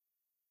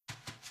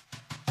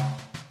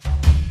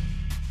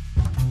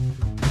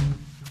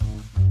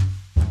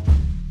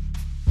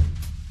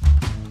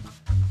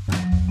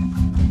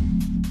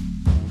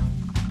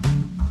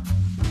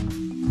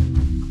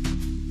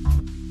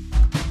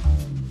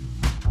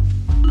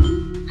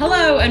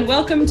and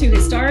welcome to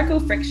Historical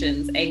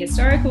Frictions, a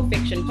historical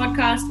fiction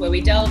podcast where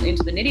we delve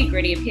into the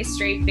nitty-gritty of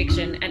history,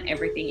 fiction, and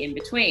everything in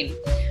between.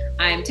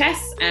 I'm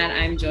Tess, and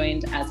I'm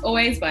joined, as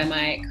always, by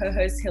my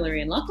co-hosts Hilary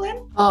and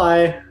Lachlan.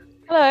 Hi.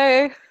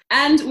 Hello.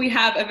 And we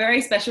have a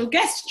very special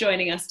guest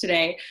joining us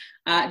today,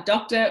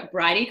 Dr.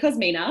 Bridie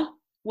Kosmina.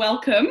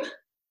 Welcome.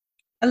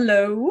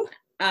 Hello.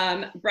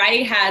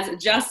 Bridie has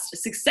just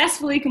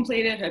successfully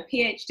completed her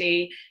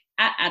PhD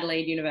at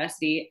Adelaide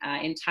University,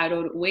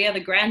 entitled We Are the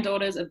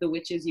Granddaughters of the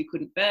Witches You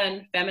Couldn't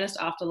Burn, Feminist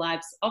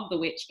Afterlives of the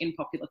Witch in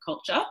Popular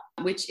Culture,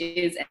 which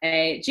is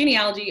a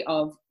genealogy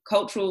of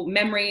cultural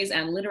memories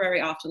and literary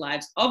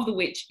afterlives of the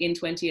witch in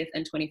 20th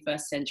and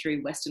 21st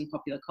century Western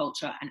popular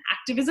culture and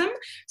activism.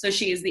 So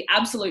she is the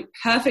absolute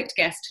perfect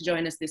guest to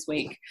join us this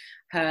week.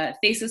 Her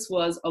thesis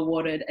was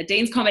awarded a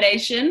Dean's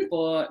Commendation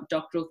for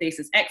doctoral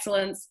thesis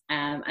excellence,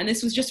 and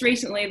this was just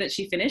recently that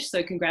she finished.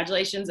 So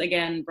congratulations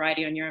again,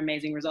 Bridie, on your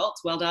amazing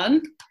results. Well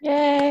done.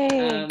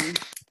 Yay.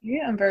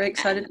 Yeah, I'm very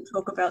excited to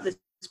talk about this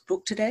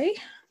book today.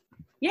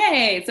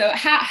 Yay. So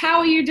how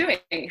are you doing?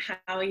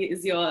 How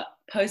is your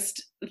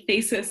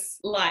post-thesis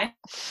life?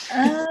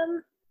 I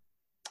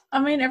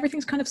mean,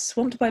 everything's kind of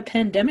swamped by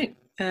pandemic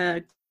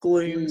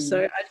gloom,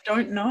 so I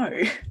don't know.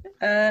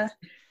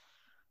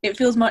 It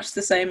feels much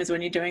the same as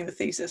when you're doing the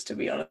thesis, to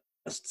be honest.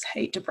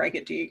 Hate to break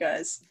it to you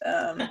guys.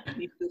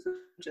 You feel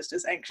just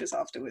as anxious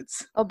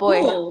afterwards. Oh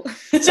boy. Cool.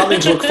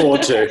 Something to look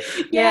forward to.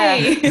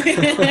 Yay.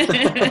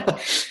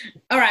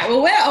 All right,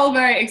 well, we're all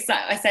very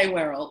excited. I say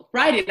we're all.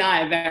 Bridie and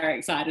I are very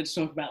excited to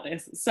talk about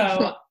this.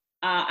 So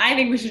I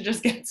think we should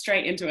just get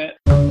straight into it.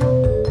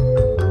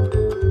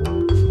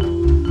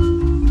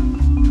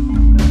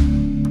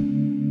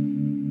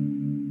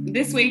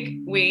 This week,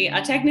 we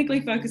are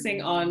technically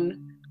focusing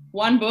on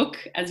one book,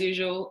 as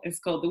usual. It's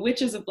called The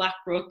Witches of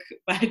Blackbrook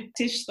by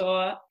Tish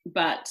Thor.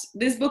 But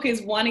this book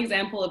is one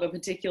example of a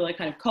particular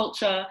kind of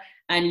culture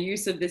and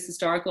use of this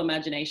historical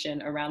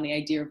imagination around the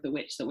idea of the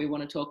witch that we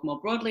want to talk more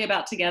broadly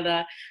about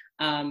together.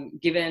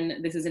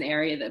 Given this is an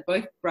area that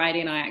both Bridie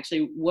and I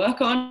actually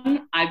work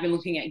on. I've been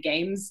looking at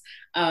games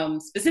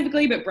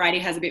specifically, but Bridie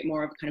has a bit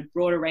more of a kind of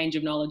broader range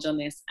of knowledge on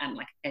this. And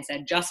like I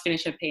said, just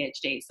finished her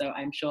PhD. So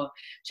I'm sure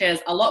she has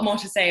a lot more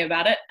to say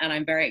about it. And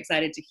I'm very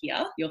excited to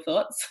hear your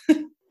thoughts.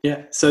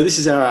 Yeah, so this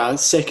is our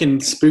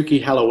second spooky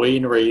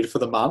Halloween read for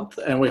the month,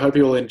 and we hope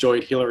you all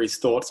enjoyed Hilary's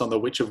thoughts on The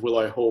Witch of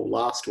Willow Hall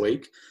last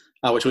week,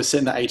 which was set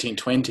in the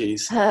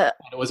 1820s. And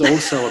it was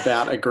also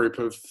about a group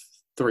of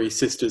three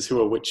sisters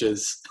who are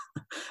witches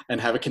and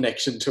have a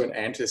connection to an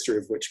ancestry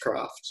of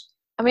witchcraft.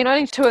 I mean,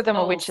 only two of them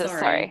are witches,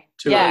 sorry.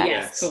 Two yeah.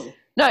 Yes, cool.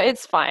 No,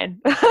 it's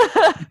fine.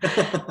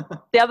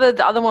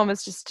 The other one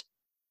was just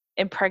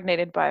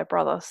impregnated by a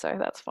brother, so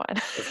that's fine.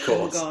 Of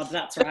course. Oh God,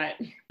 that's right.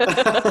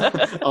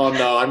 Oh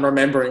no, I'm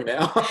remembering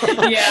now.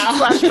 Yeah.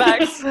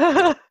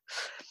 Flashbacks.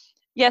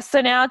 Yes,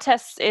 so now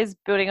Tess is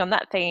building on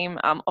that theme,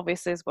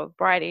 obviously as well as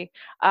Bridie.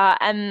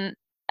 And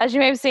as you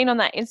may have seen on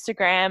that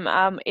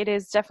Instagram, it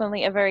is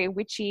definitely a very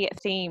witchy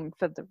theme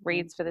for the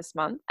reads for this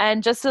month.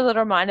 And just a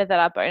little reminder that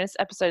our bonus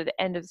episode at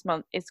the end of this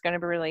month is going to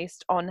be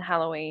released on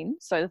Halloween,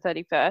 so the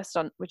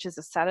 31st, which is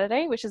a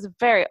Saturday, which is a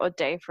very odd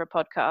day for a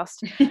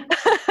podcast.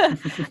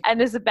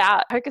 And is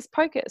about Hocus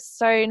Pocus.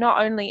 So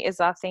not only is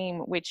our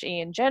theme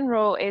witchy in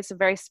general, it's a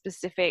very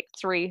specific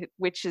three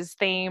witches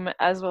theme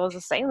as well as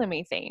a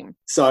Salem-y theme.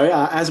 So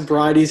as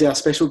Bridie's our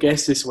special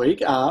guest this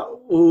week,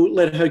 we'll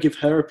let her give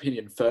her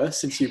opinion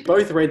first, since you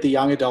both read the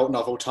young adult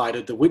novel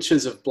titled The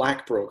Witches of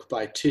Blackbrook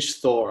by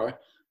Tish Thor.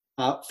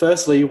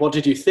 Firstly, what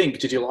did you think?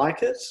 Did you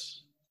like it?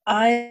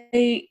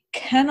 I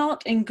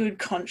cannot in good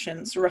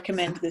conscience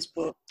recommend this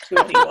book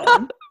to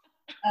anyone.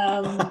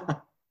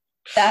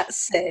 That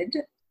said,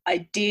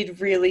 I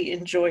did really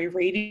enjoy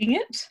reading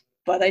it,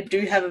 but I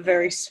do have a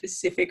very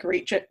specific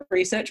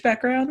research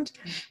background.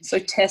 So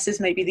Tess is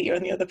maybe the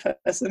only other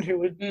person who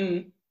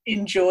would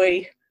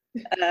enjoy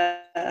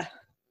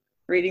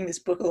reading this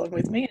book along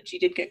with me. And she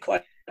did get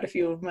quite a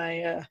few of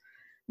my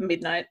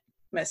midnight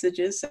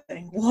messages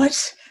saying,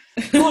 what?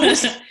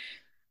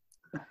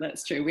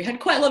 That's true. We had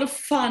quite a lot of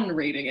fun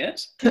reading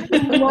it.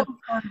 A lot of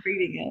fun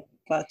reading it,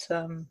 but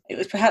it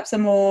was perhaps a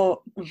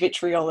more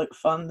vitriolic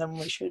fun than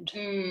we should.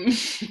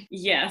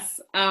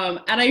 Yes.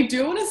 And I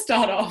do want to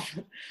start off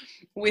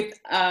with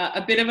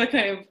a bit of a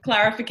kind of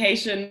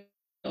clarification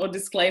or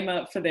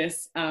disclaimer for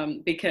this,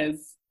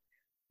 because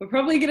we're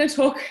probably going to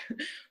talk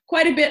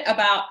quite a bit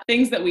about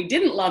things that we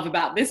didn't love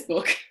about this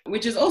book,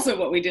 which is also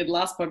what we did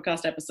last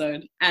podcast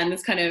episode, and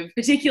this kind of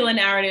particular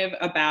narrative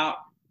about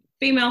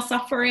female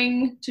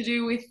suffering to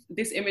do with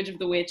this image of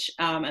the witch,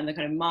 and the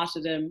kind of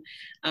martyrdom,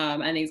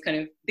 and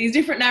these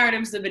different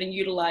narratives have been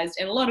utilized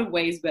in a lot of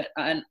ways, but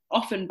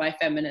often by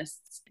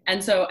feminists.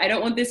 And so I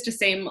don't want this to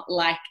seem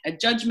like a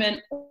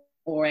judgment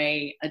or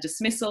a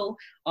dismissal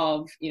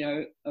of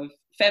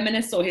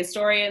feminists or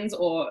historians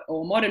or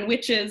modern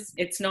witches.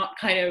 It's not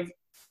kind of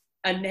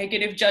a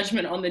negative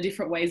judgment on the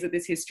different ways that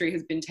this history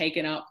has been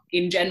taken up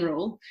in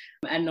general,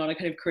 and not a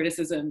kind of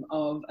criticism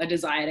of a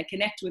desire to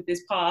connect with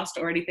this past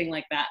or anything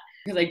like that.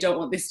 because I don't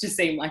want this to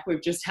seem like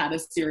we've just had a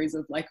series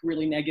of like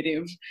really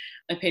negative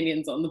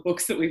opinions on the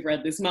books that we've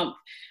read this month.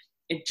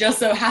 It just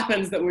so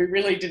happens that we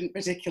really didn't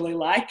particularly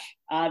like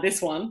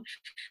this one.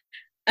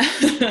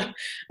 But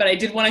I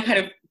did want to kind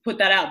of put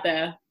that out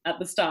there at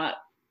the start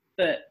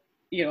that,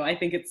 you know, I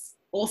think it's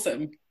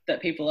awesome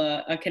that people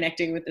are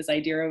connecting with this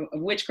idea of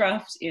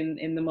witchcraft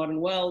in the modern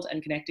world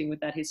and connecting with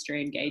that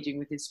history, engaging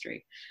with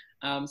history.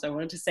 So I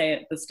wanted to say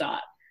at the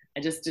start,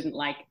 I just didn't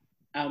like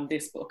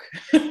this book.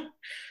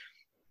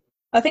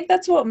 I think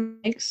that's what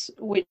makes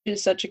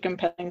witches such a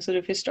compelling sort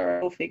of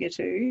historical figure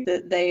too,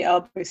 that they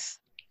are both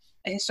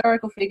a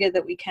historical figure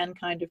that we can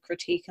kind of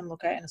critique and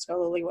look at in a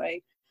scholarly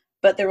way,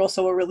 but they're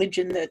also a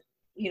religion that,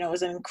 you know,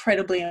 is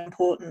incredibly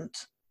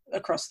important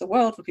across the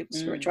world for people's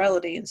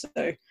spirituality. And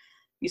so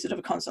you sort of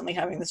are constantly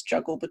having this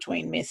juggle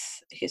between myth,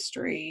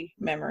 history,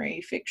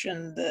 memory,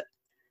 fiction that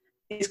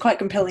is quite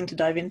compelling to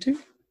dive into.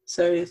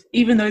 So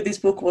even though this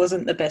book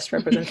wasn't the best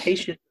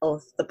representation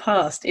of the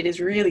past, it is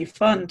really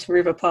fun to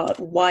rip apart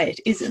why it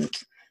isn't,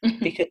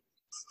 because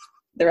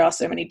there are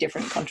so many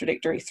different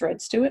contradictory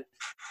threads to it.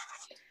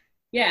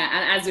 Yeah,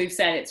 and as we've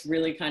said, it's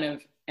really kind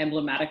of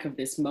emblematic of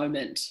this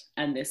moment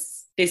and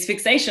this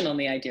fixation on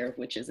the idea of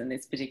witches and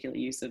this particular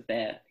use of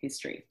their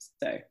history.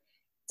 So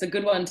it's a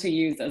good one to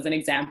use as an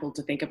example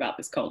to think about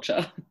this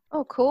culture.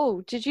 Oh,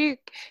 cool. Did you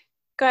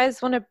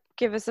guys want to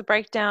give us a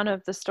breakdown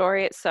of the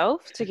story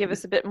itself to give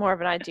us a bit more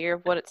of an idea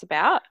of what it's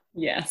about?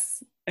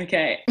 Yes.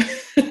 Okay.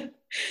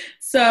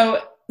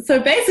 So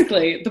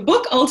basically, the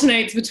book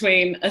alternates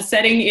between a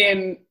setting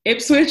in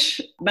Ipswich,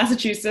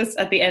 Massachusetts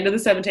at the end of the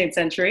 17th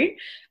century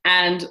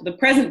and the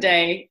present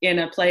day in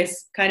a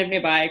place kind of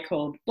nearby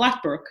called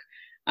Blackbrook.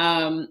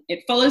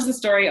 It follows the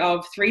story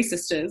of three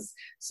sisters.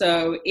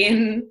 So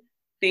in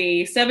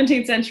the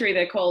 17th century,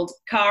 they're called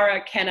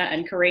Cara, Kenna,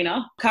 and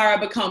Karina. Cara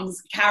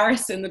becomes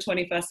Caris in the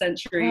 21st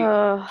century.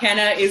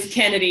 Kenna is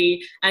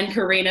Kennedy, and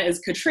Karina is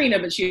Katrina,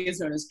 but she is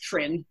known as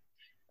Trin.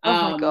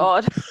 Oh my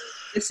God.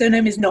 The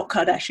surname is not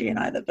Kardashian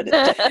either, but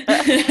it's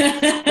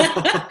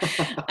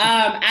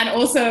and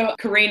also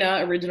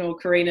original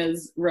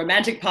Karina's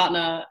romantic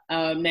partner,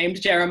 named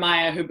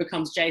Jeremiah, who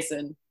becomes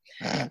Jason,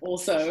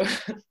 also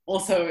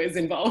is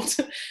involved.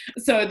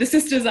 So the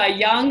sisters are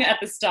young at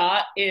the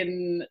start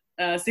in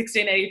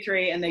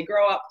 1683, and they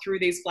grow up through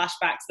these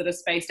flashbacks that are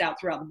spaced out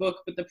throughout the book.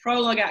 But the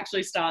prologue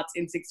actually starts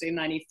in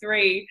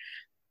 1693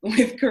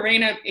 with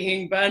Karina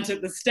being burnt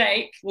at the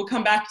stake. We'll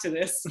come back to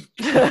this.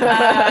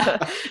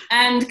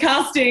 And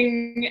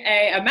casting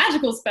a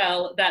magical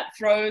spell that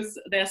throws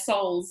their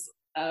souls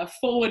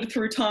forward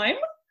through time.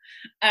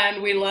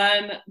 And we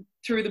learn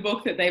through the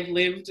book that they've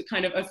lived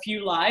kind of a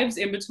few lives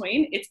in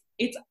between.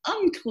 It's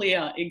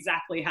unclear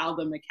exactly how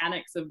the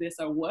mechanics of this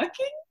are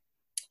working.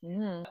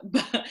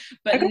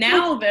 But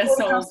now their souls...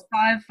 Slaughterhouse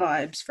 5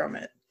 vibes from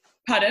it.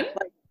 Pardon?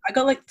 I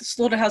got like the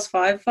Slaughterhouse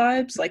 5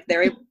 vibes. Like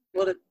they're able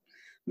to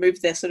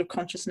move their sort of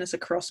consciousness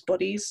across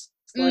bodies,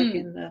 like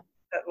in that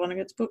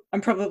Vonnegut's book.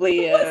 I'm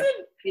probably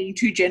being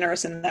too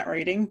generous in that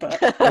reading, but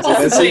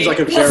that seems like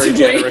a very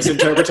generous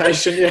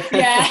interpretation. Yeah.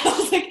 Yeah. I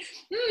was like,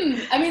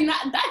 I mean,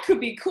 that could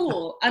be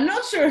cool. I'm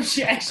not sure if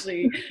she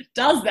actually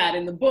does that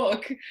in the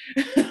book.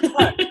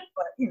 but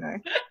you know,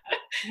 I'm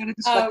going to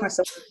distract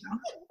myself now.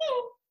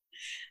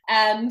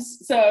 And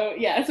so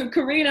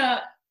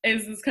Karina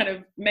is this kind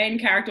of main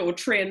character, or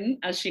Trin,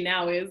 as she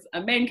now is,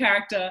 a main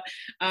character,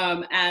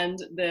 and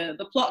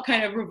the plot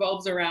kind of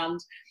revolves around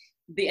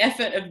the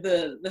effort of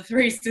the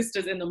three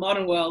sisters in the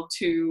modern world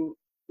to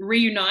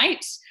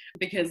reunite,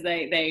 because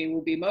they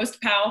will be most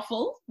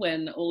powerful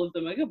when all of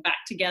them are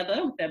back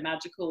together with their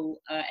magical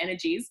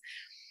energies.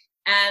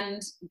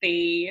 And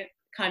the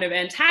kind of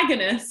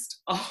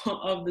antagonist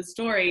of the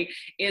story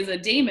is a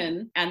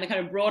demon, and the kind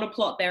of broader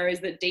plot there is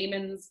that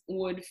demons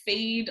would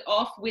feed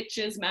off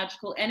witches'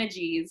 magical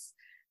energies,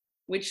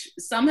 which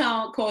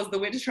somehow caused the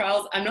witch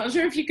trials. I'm not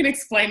sure if you can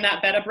explain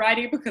that better,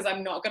 Bridie, because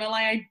I'm not gonna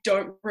lie, I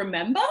don't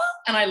remember,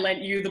 and I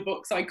lent you the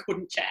book so I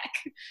couldn't check.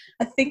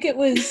 I think it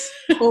was...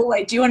 Well,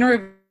 wait, do you want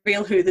to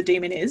reveal who the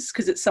demon is?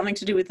 Because it's something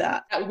to do with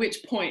that. At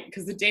which point?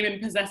 Because the demon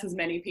possesses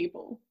many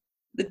people.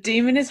 The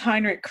demon is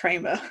Heinrich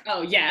Kramer.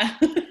 Oh, yeah.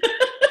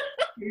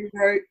 Who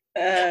wrote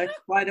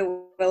quite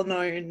a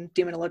well-known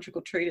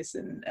demonological treatise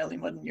in early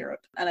modern Europe.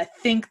 And I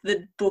think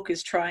the book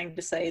is trying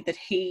to say that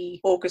he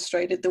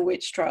orchestrated the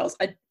witch trials.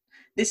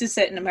 This is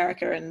set in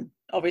America, and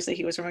obviously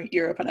he was from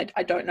Europe, and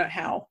I don't know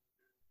how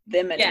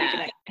they're meant to be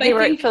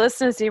connected. For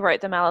listeners, he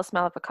wrote the Malleus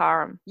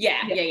Maleficarum.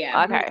 Yeah.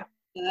 Okay.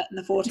 In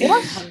the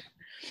 1400s.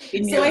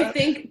 So I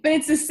think, but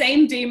it's the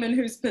same demon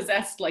who's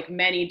possessed like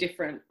many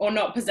different, or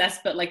not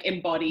possessed, but like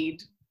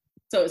embodied.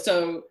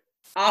 So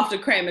after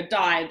Kramer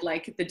died,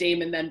 like the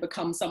demon then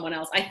becomes someone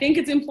else. I think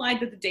it's implied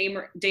that the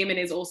demon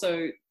is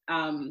also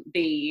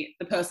the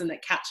person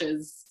that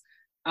catches,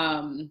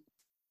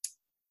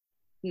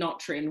 not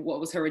Trin, what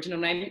was her original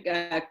name?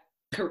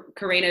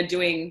 Karina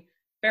doing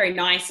very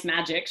nice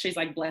magic. She's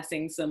like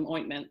blessing some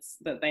ointments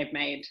that they've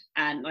made,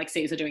 and like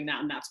sees her doing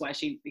that, and that's why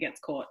she gets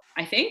caught.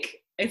 I think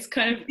It's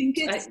kind of think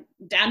it's-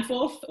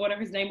 Danforth,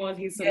 whatever his name was,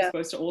 he's sort of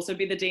supposed to also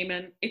be the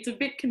demon. It's a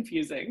bit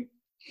confusing.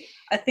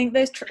 I think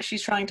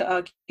she's trying to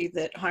argue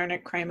that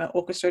Heinrich Kramer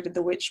orchestrated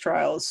the witch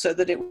trials so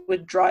that it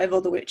would drive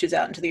all the witches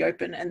out into the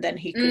open and then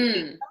he could eat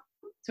them.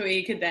 So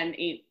he could then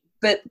eat.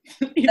 But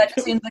that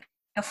just seems like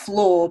a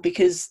flaw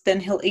because then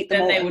he'll eat them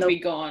then all. Then they and would be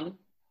gone.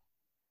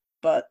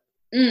 But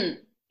the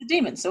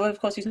demons, so of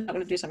course he's not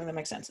going to do something that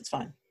makes sense. It's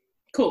fine.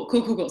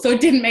 Cool. So it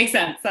didn't make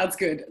sense. That's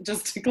good,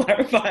 just to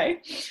clarify.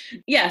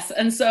 Yes,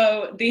 and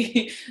so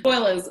the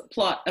spoilers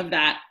plot of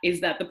that is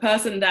that the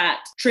person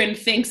that Trin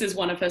thinks is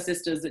one of her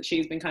sisters that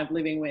she's been kind of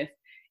living with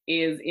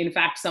is in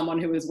fact someone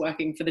who is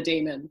working for the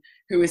demon,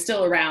 who is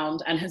still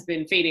around and has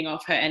been feeding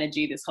off her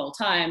energy this whole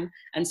time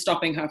and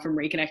stopping her from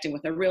reconnecting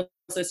with her real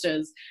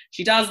sisters.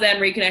 She does then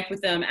reconnect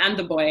with them and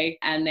the boy,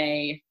 and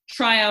they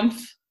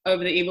triumph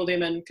over the evil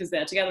demon because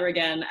they're together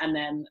again, and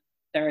then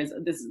there is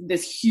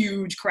this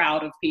huge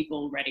crowd of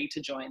people ready to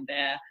join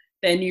their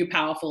new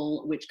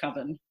powerful witch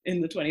coven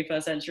in the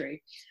 21st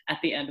century at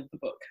the end of the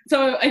book.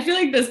 So I feel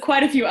like there's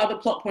quite a few other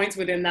plot points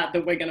within that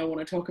we're going to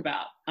want to talk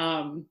about.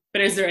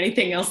 But is there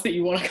anything else that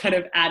you want to kind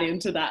of add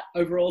into that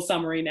overall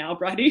summary now,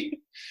 Bridie?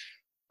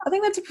 I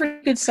think that's a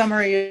pretty good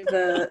summary of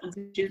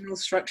the general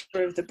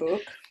structure of the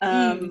book.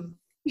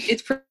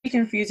 It's pretty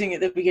confusing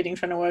at the beginning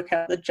trying to work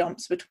out the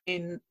jumps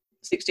between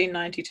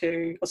 1692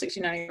 or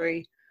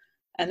 1693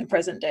 and the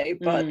present day,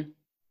 but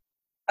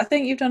I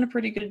think you've done a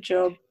pretty good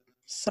job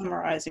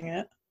summarizing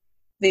it.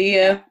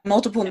 The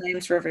multiple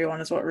names for everyone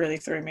is what really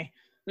threw me.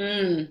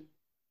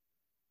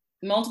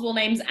 Multiple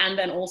names and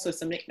then also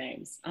some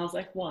nicknames. I was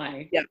like,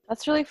 why? Yeah,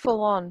 that's really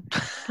full on.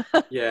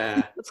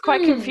 Yeah, it's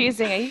quite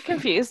confusing. Are you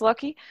confused,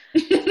 Lockie?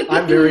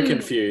 I'm very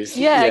confused.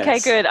 Yeah, yes. okay,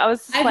 good.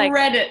 I've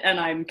read it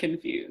and I'm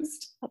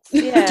confused.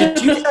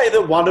 Did you say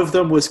that one of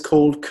them was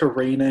called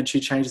Karina and she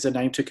changed her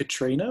name to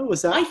Katrina?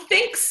 Was that? I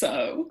think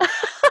so.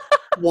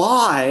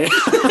 Why?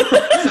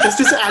 It's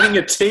just adding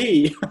a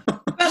T.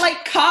 But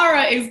like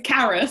Kara is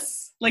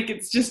Karis. Like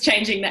it's just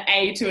changing the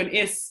A to an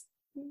is.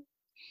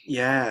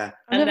 Yeah.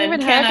 And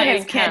then Kenna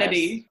is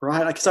Kennedy.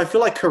 Right, because I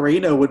feel like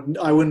Karina I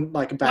wouldn't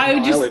like bat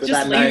an eyelid at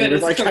that name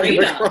if I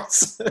came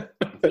across.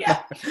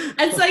 Yeah.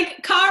 It's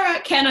like Kara,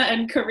 Kenna,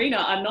 and Karina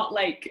are not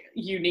like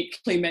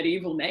uniquely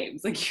medieval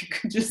names. Like you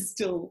could just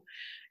still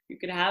you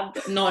could have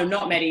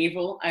not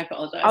medieval. I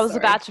apologize. I was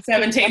about to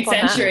 17th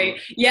century.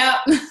 Yeah.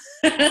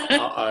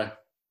 Uh-oh.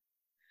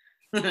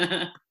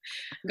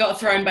 Got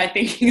thrown by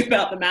thinking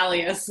about the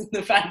Malleus and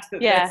the fact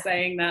that they're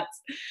saying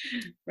that's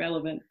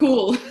relevant.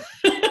 Cool.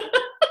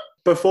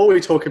 Before we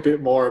talk a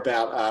bit more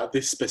about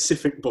this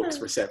specific book's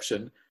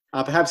reception,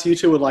 perhaps you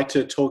two would like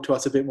to talk to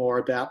us a bit more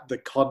about the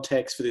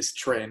context for this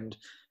trend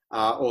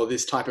or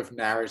this type of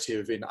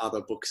narrative in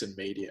other books and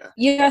media.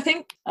 Yeah, I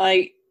think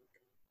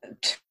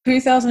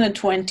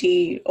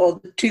 2020 or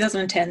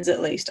 2010s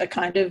at least,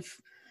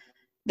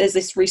 there's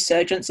this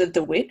resurgence of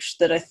the witch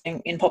that I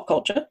think in pop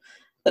culture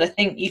that I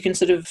think you can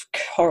sort of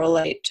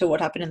correlate to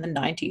what happened in the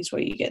 90s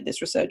where you get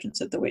this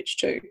resurgence of the witch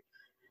too.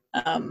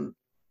 And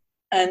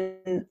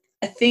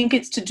I think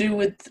it's to do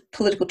with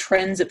political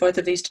trends at both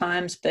of these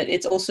times, but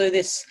it's also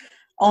this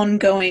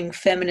ongoing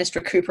feminist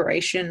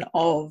recuperation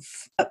of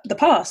the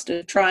past,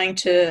 of trying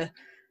to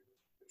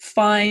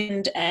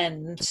find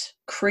and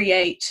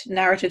create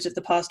narratives of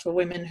the past for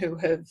women who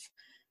have,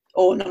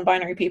 or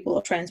non-binary people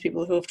or trans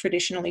people who have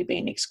traditionally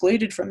been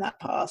excluded from that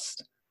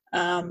past.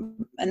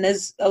 And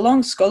there's a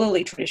long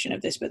scholarly tradition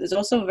of this, but there's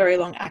also a very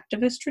long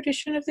activist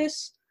tradition of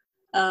this.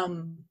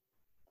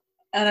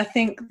 And I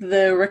think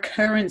the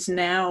recurrence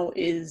now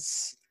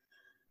is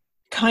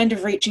kind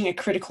of reaching a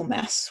critical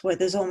mass where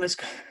there's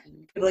almost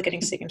people are getting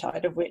sick and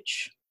tired of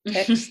witch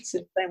texts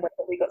in the same way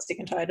that we got sick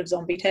and tired of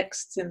zombie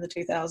texts in the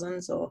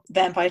 2000s or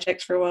vampire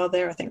texts for a while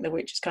there. I think the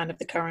witch is kind of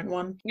the current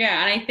one.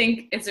 Yeah, and I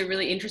think it's a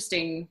really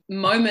interesting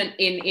moment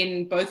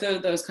in both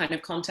of those kind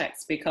of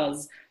contexts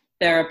because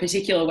there are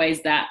particular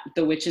ways that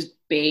the witch is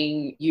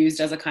being used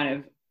as a kind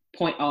of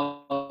point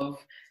of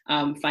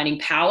finding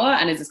power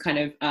and as this kind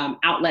of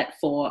outlet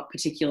for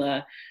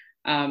particularly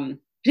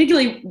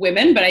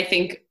women, but I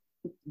think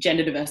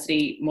gender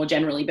diversity more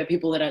generally, but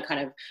people that are kind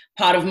of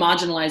part of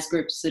marginalized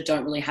groups that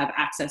don't really have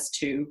access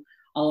to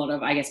a lot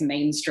of, I guess,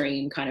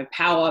 mainstream kind of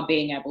power,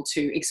 being able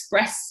to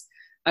express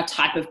a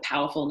type of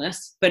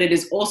powerfulness. But it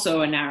is also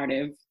a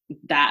narrative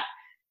that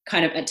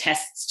kind of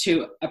attests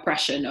to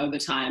oppression over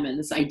time and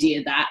this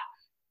idea that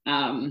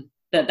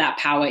that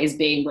power is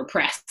being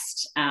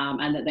repressed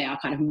and that they are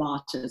kind of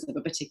martyrs of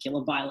a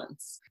particular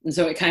violence. And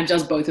so it kind of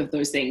does both of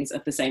those things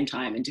at the same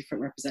time in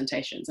different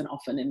representations and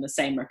often in the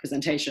same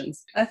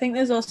representations. I think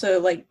there's also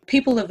like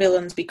people are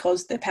villains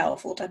because they're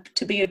powerful.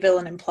 To be a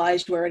villain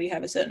implies you already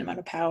have a certain amount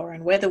of power,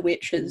 and where the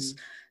witch has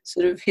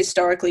sort of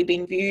historically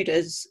been viewed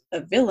as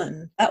a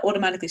villain, that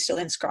automatically still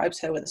inscribes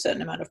her with a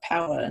certain amount of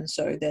power. And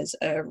so there's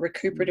a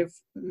recuperative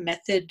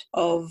method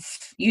of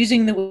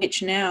using the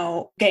witch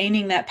now,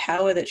 gaining that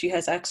power that she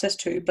has access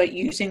to, but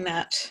using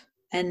that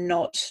and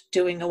not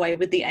doing away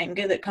with the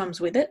anger that comes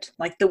with it.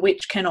 Like the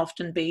witch can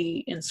often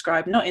be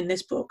inscribed, not in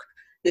this book,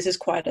 this is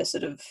quite a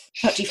sort of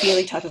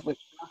touchy-feely type of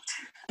witchcraft.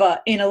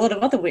 But in a lot of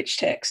other witch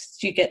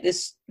texts, you get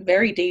this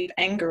very deep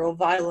anger or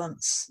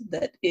violence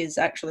that is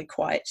actually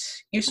quite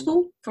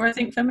useful for, I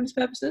think, feminist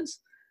purposes.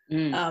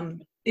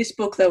 This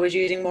book, though, was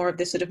using more of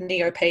this sort of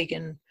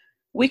neo-pagan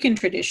Wiccan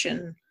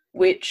tradition,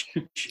 which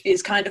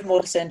is kind of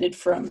more descended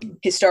from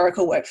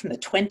historical work from the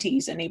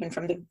 20s and even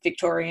from the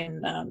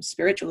Victorian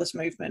spiritualist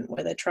movement,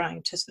 where they're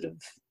trying to sort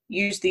of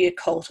use the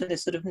occult in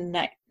this sort of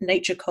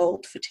nature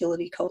cult,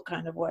 fertility cult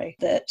kind of way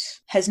that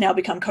has now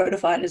become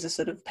codified as a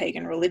sort of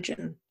pagan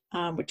religion,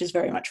 which is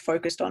very much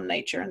focused on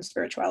nature and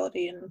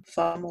spirituality and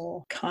far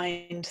more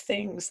kind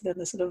things than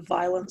the sort of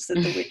violence that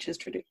the witch is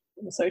traditionally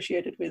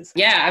associated with.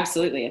 Yeah,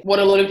 absolutely. What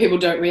a lot of people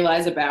don't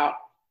realize about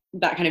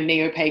that kind of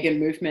neo-pagan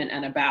movement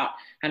and about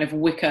kind of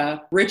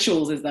Wicca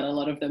rituals is that a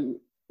lot of them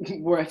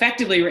were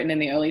effectively written in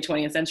the early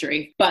 20th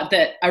century, but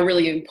that a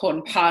really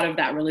important part of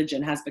that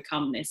religion has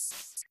become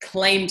this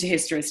claim to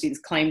historicity, this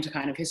claim to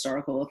kind of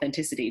historical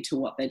authenticity to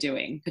what they're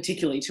doing,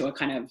 particularly to a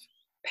kind of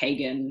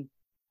pagan,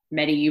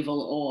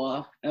 medieval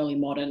or early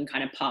modern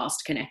kind of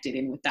past connected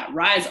in with that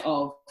rise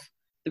of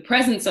the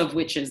presence of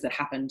witches that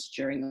happened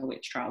during the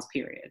witch trials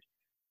period.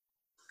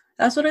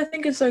 That's what I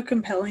think is so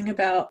compelling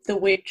about the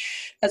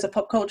witch as a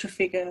pop culture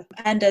figure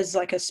and as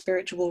like a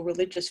spiritual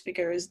religious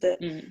figure, is that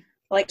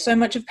like so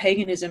much of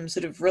paganism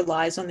sort of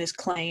relies on this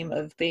claim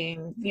of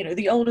being, you know,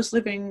 the oldest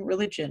living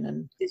religion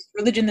and this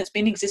religion that's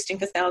been existing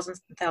for thousands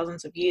and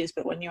thousands of years.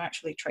 But when you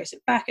actually trace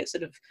it back, it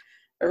sort of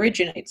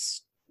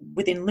originates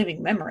within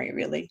living memory,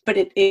 really. But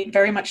it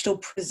very much still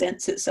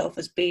presents itself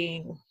as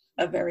being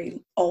a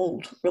very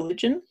old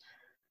religion.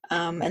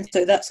 And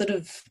so that sort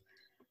of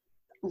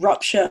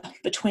rupture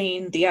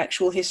between the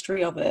actual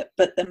history of it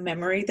but the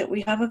memory that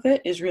we have of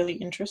it is really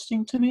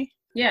interesting to me.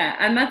 Yeah,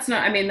 and that's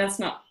not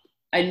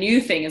a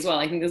new thing as well.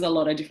 I think there's a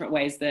lot of different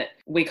ways that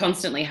we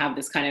constantly have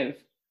this kind of,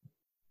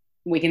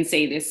 we can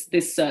see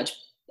this search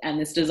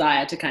and this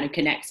desire to kind of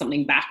connect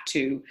something back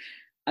to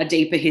a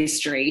deeper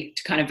history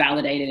to kind of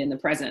validate it in the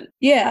present.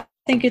 Yeah,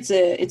 I think it's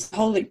a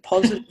wholly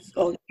positive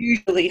or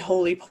usually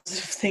wholly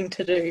positive thing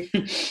to do.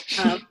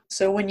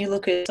 So when you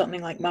look at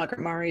something like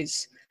Margaret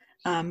Murray's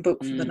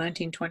book from the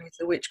 1920s,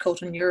 The Witch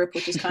Cult in Europe,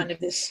 which is kind of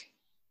this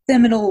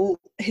seminal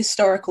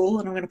historical,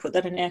 and I'm going to put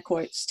that in air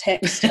quotes,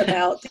 text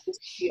about the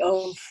history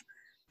of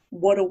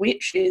what a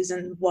witch is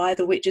and why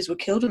the witches were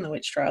killed in the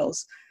witch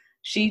trials.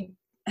 She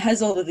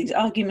has all of these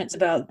arguments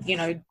about, you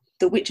know,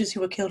 the witches who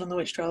were killed in the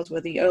witch trials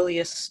were the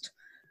earliest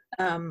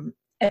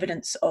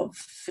evidence of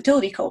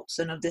fertility cults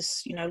and of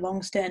this, you know,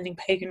 long-standing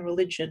pagan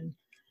religion.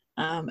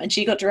 And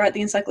she got to write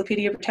the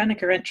Encyclopedia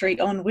Britannica entry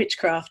on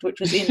witchcraft, which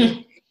was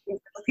in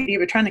Encyclopedia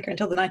Britannica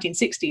until the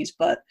 1960s,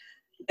 but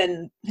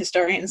then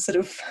historians sort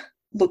of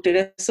looked at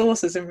her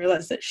sources and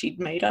realized that she'd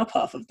made up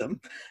half of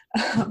them.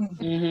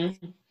 You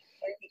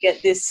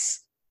get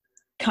this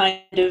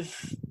kind of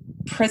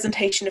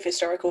presentation of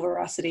historical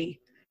veracity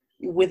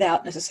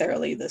without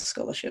necessarily the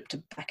scholarship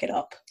to back it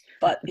up,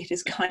 but it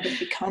has kind of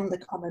become the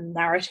common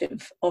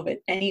narrative of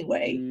it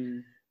anyway.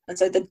 And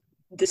so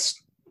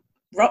this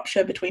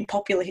rupture between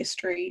popular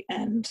history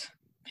and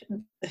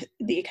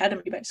the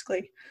academy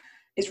basically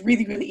is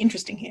really, really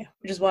interesting here,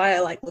 which is why I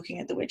like looking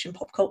at the witch in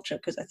pop culture,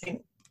 because I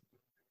think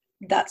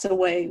that's a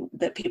way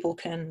that people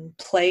can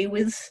play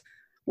with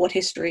what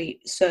history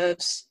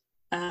serves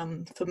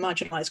for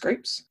marginalized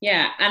groups.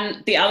 Yeah,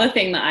 and the other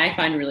thing that I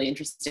find really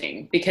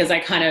interesting, because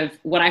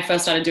when I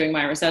first started doing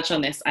my research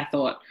on this, I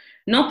thought,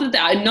 not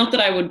that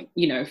I would,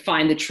 you know,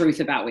 find the truth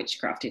about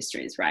witchcraft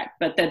histories, right?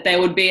 But that there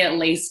would be at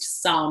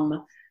least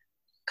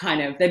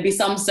there'd be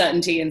some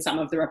certainty in some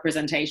of the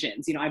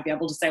representations. You know, I'd be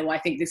able to say, well, I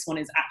think this one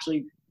is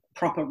actually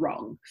proper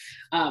wrong.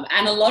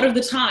 And a lot of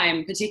the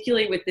time,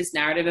 particularly with this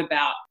narrative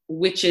about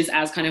witches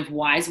as kind of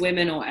wise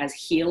women or as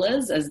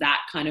healers, as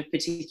that kind of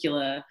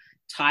particular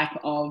type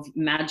of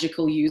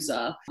magical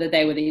user, that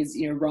they were these,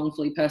 you know,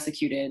 wrongfully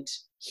persecuted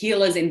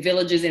healers in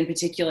villages, in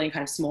particular in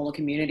kind of smaller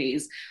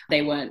communities.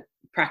 They weren't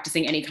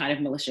practicing any kind of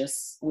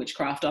malicious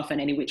witchcraft, often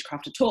any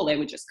witchcraft at all. They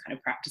were just kind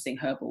of practicing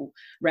herbal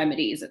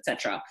remedies,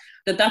 etc.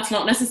 It's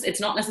not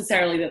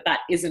necessarily that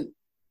isn't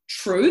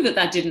true,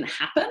 that didn't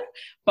happen,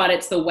 but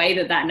it's the way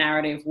that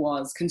narrative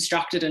was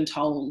constructed and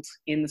told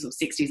in the sort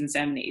of 60s and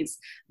 70s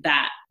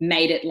that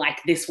made it like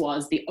this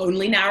was the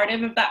only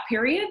narrative of that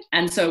period.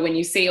 And so when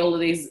you see all of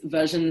these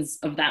versions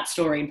of that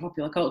story in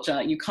popular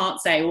culture, you can't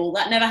say, well,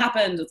 that never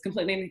happened, it's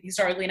completely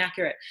historically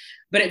inaccurate.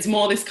 But it's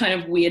more this kind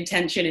of weird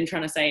tension in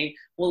trying to say,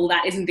 well,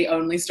 that isn't the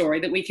only story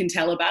that we can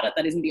tell about it.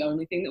 That isn't the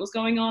only thing that was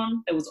going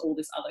on. There was all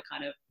this other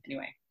kind of,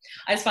 anyway.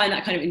 I just find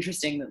that kind of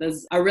interesting, that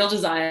there's a real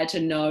desire to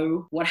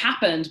know what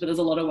happened, but there's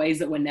a lot of ways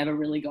that we're never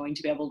really going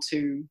to be able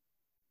to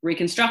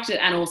reconstruct it.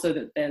 And also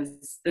that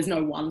there's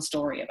no one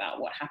story about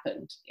what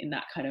happened in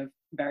that kind of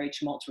very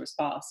tumultuous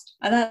past.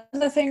 And that's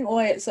the thing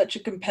why it's such a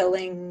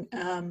compelling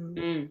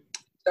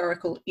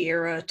historical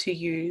era to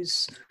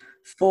use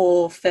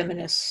for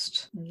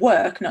feminist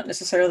work, not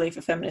necessarily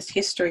for feminist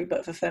history,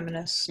 but for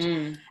feminist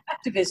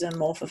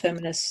activism or for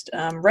feminist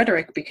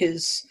rhetoric,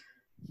 because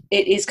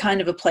it is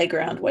kind of a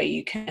playground where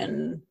you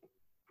can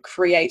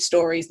create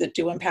stories that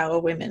do empower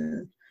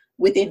women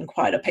within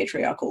quite a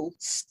patriarchal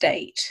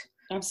state.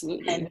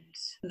 Absolutely. And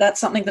that's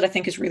something that I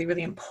think is really,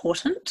 really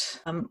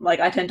important. Like,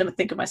 I tend to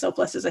think of myself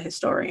less as a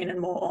historian and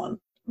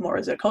more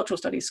as a cultural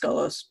studies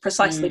scholar,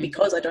 precisely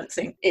because I don't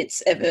think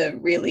it's ever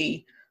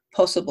really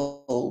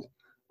possible,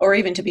 or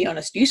even, to be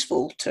honest,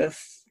 useful to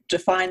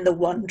find the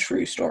one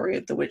true story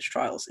of the witch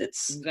trials.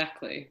 It's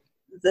exactly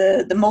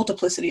the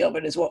multiplicity of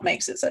it is what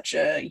makes it such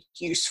a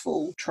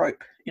useful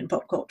trope in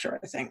pop culture,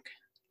 I think.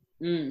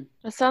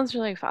 It sounds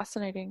really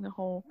fascinating, the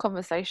whole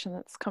conversation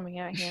that's coming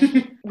out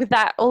here. With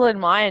that all in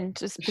mind,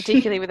 just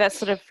particularly with that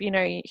sort of,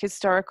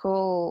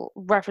 historical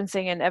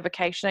referencing and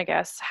evocation, I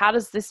guess, how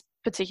does this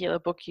particular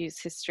book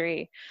use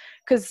history?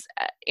 Because,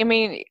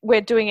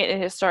 we're doing it in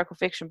a historical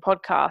fiction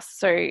podcast,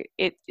 so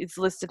it's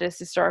listed as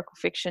historical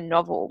fiction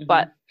novel,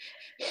 but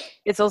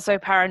it's also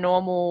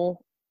paranormal.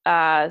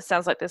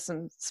 Sounds like there's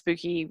some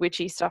spooky,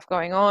 witchy stuff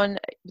going on.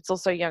 It's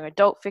also young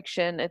adult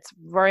fiction. It's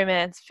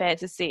romance,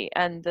 fantasy,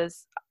 and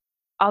there's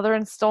other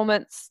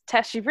installments.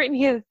 Tess, you've written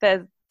here that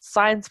there's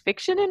science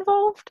fiction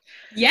involved?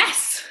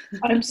 Yes.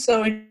 I'm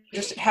so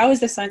interested. How is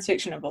there science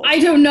fiction involved? I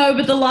don't know,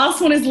 but the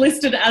last one is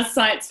listed as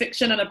science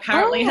fiction and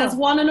apparently has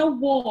won an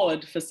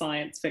award for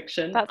science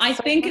fiction. I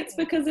think it's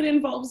because it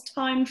involves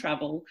time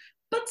travel,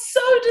 but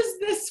so does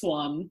this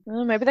one.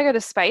 Oh, maybe they go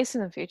to space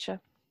in the future.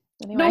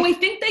 Anyway. No, I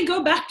think they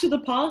go back to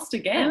the past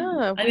again.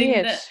 I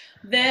think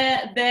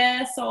that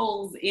their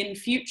souls in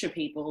future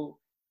people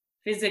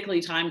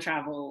physically time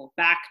travel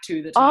back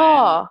to the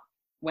time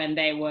when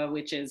they were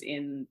witches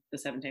in the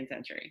 17th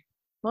century.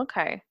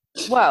 Okay.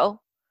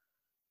 Well,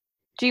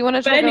 do you want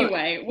to? But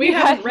anyway, we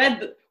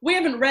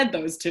haven't read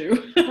those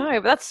two. No,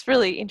 but that's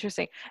really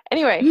interesting.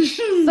 Anyway,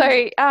 so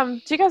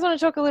do you guys want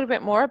to talk a little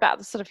bit more about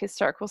the sort of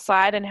historical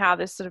side and how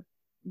this sort of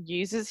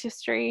uses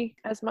history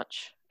as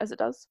much as it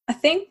does? I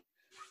think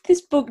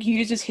this book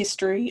uses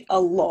history a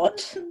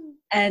lot,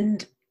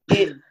 and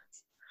it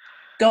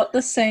got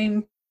the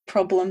same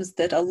problems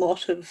that a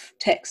lot of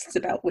texts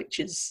about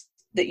witches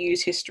that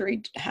use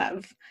history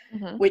have,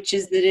 which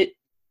is that it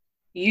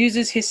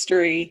uses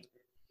history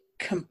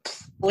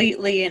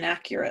completely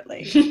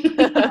inaccurately.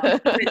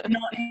 But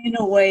not in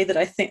a way that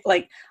I think,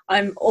 like,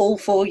 I'm all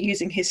for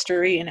using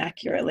history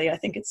inaccurately. I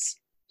think it's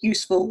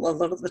useful a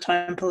lot of the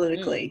time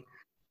politically.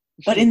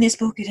 But in this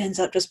book, it ends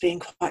up just being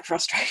quite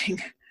frustrating.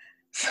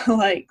 So,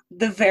 like,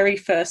 the very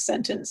first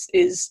sentence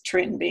is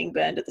Trin being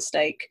burned at the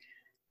stake.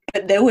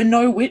 But there were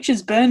no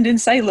witches burned in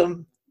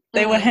Salem.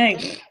 They were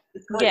hanged.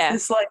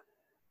 It's like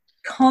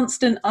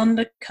constant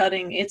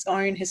undercutting its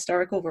own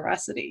historical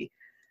veracity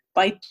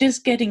by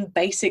just getting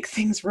basic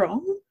things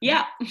wrong.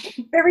 Yeah.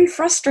 Very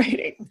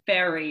frustrating.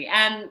 Very.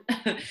 And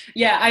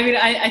yeah,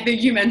 I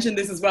think you mentioned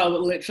this as well,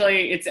 but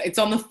literally it's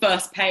on the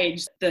first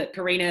page that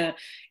Karina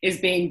is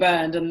being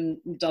burned and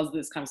does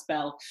this kind of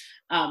spell.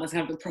 That's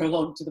kind of the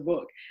prologue to the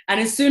book. And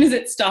as soon as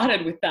it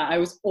started with that, I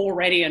was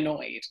already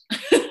annoyed.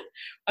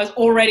 I was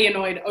already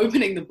annoyed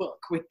opening the book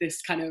with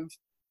this kind of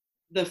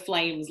the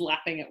flames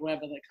lapping at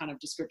whatever the kind of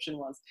description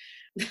was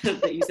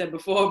that you said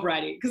before,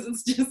 Bridie, because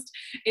it's just,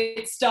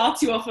 it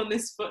starts you off on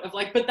this foot of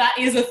like, but that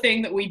is a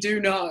thing that we do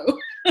know.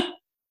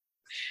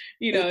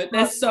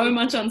 There's so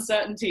much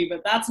uncertainty,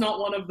 but that's not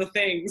one of the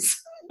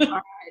things. All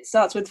right, it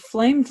starts with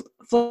flames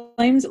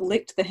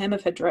licked the hem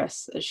of her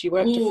dress as she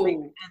worked to free her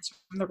hands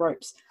from the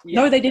ropes.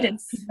 No, they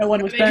didn't. No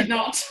one was burned. They did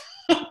not.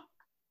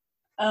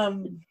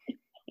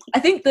 I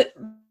think that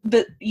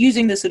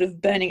using the sort of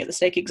burning at the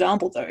stake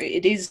example, though,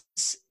 it is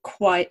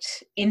quite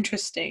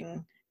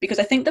interesting because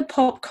I think the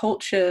pop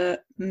culture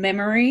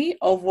memory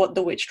of what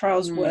the witch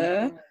trials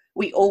were,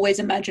 we always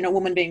imagine a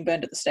woman being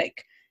burned at the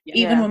stake. Yeah.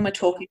 Even when we're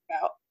talking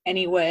about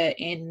anywhere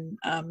in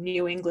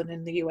New England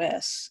in the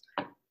US,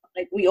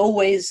 like, we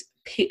always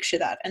picture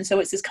that. And so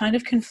it's this kind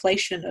of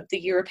conflation of the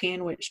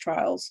European witch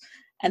trials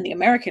and the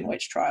American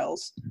witch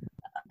trials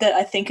that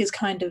I think is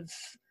kind of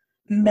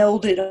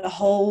melded a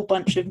whole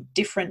bunch of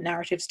different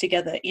narratives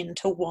together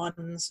into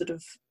one sort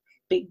of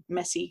big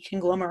messy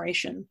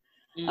conglomeration,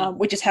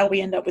 which is how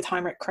we end up with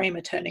Heinrich Kramer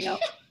turning up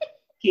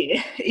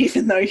here,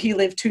 even though he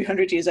lived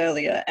 200 years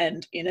earlier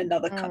and in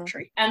another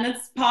country. And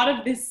that's part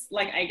of this,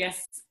 like, I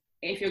guess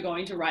if you're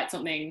going to write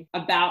something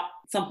about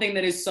something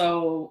that is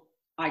so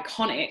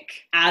iconic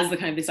as the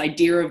kind of this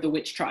idea of the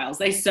witch trials,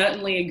 they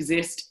certainly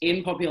exist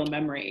in popular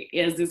memory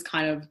as this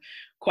kind of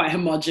quite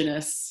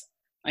homogenous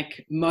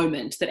like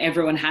moment that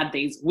everyone had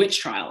these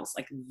witch trials.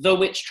 Like, the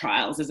witch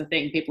trials is a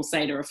thing people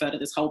say to refer to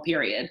this whole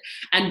period,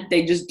 and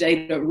they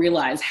don't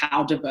realize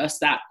how diverse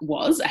that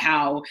was,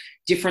 how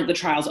different the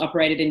trials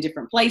operated in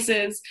different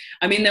places.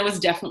 I mean, there was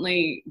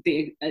definitely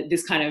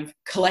this kind of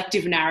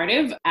collective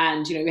narrative,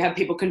 and we have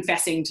people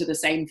confessing to the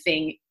same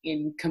thing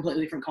in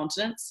completely different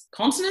continents,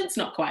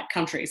 not quite,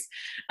 countries.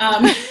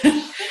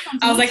 I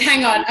was like,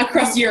 hang on,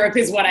 across Europe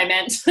is what I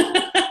meant.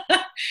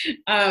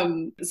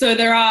 So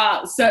there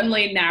are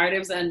certainly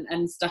narratives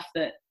and stuff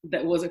that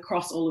was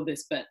across all of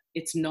this, but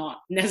it's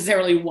not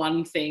necessarily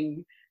one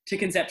thing to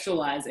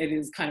conceptualize. It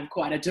is kind of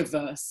quite a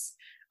diverse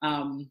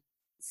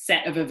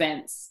set of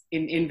events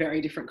in very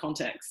different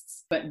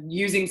contexts. But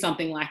using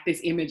something like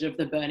this image of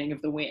the burning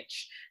of the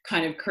witch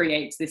kind of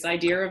creates this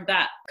idea of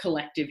that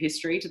collective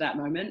history to that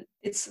moment.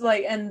 It's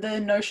like, and the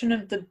notion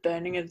of the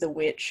burning of the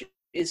witch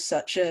is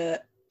such a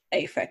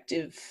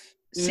affective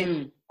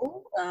symbol,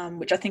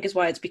 which I think is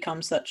why it's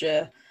become such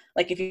a,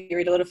 like, if you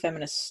read a lot of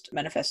feminist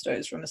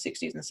manifestos from the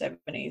 60s and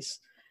 70s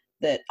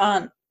that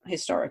aren't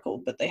historical,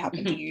 but they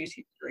happen to use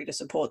history to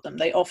support them,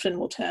 they often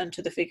will turn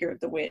to the figure of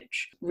the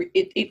witch.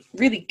 It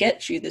really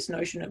gets you this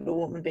notion of a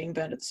woman being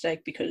burned at the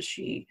stake because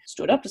she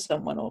stood up to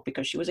someone, or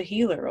because she was a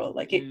healer, or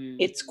like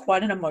it's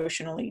quite an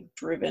emotionally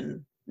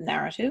driven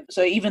narrative.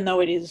 So even though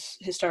it is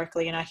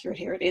historically inaccurate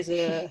here, it is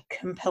a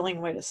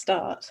compelling way to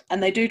start.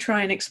 And they do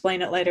try and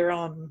explain it later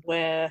on,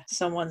 where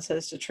someone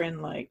says to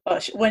Trin, like, oh,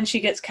 when she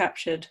gets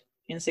captured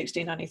in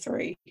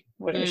 1693,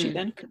 what is she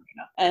then? Karina.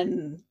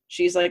 And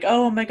she's like,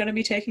 oh, am I going to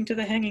be taken to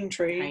the hanging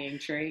tree? Hanging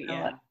tree,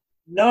 yeah. Like,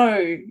 no,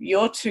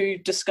 you're too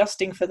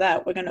disgusting for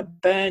that. We're going to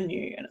burn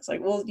you. And it's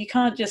like, well, you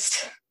can't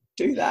just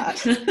do that.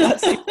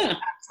 That's an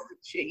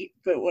absolute cheat,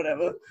 but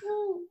whatever.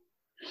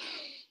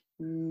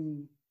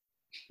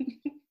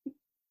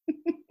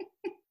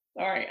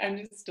 Sorry, I'm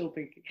just still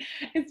thinking.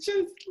 It's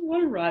just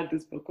what a ride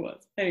this book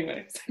was.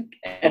 Anyway, so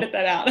edit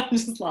that out. I'm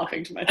just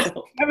laughing to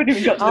myself. I haven't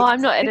even got to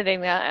I'm not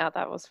editing that out.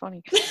 That was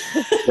funny.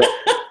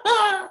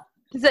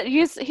 Does it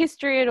use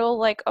history at all?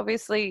 Like,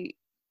 obviously,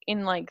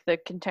 in like the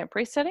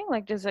contemporary setting,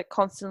 like, does it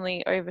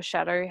constantly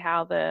overshadow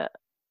how the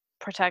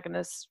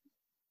protagonists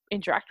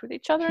interact with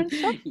each other and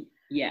stuff?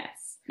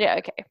 Yes. Yeah.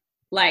 Okay.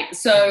 Like,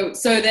 so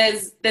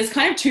there's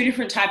kind of two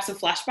different types of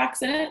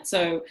flashbacks in it.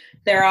 So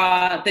there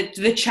are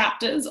the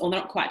chapters, or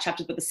not quite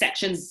chapters, but the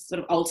sections sort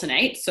of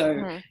alternate.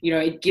 So, you know,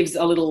 it gives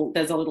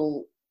there's a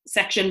little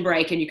section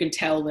break, and you can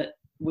tell that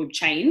we've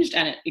changed,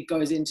 and it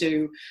goes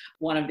into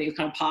one of these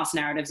kind of past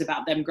narratives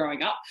about them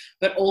growing up.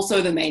 But also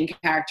the main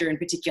character in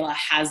particular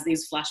has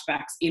these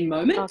flashbacks in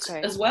moment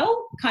as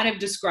well, kind of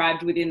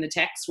described within the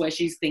text, where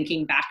she's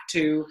thinking back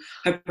to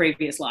her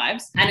previous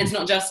lives. And it's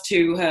not just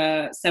to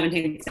her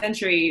 17th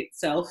century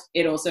self,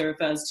 it also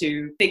refers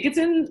to, I think it's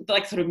in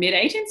like sort of mid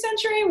 18th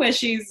century, where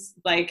she's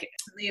like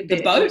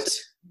the boat.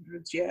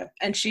 Yeah,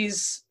 and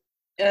she's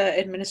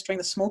administering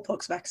the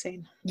smallpox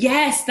vaccine.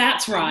 Yes,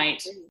 that's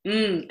right.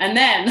 And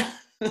then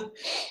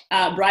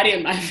Bridie,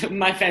 and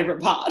my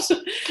favourite part.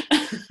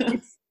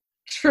 It's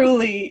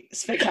truly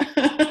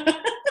spectacular.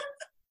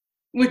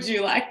 Would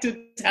you like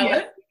to tell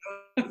it?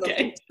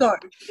 Okay. So,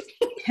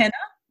 Henna,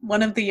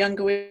 one of the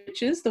younger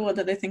witches, the one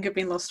that they think have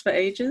been lost for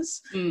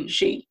ages,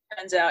 she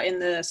turns out in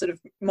the sort of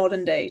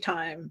modern day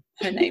time,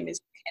 her name is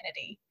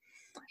Kennedy.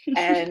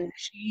 And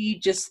she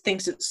just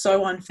thinks it's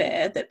so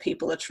unfair that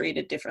people are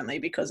treated differently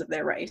because of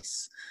their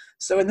race.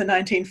 So in the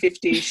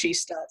 1950s, she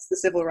starts the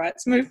civil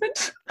rights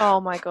movement.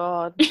 Oh my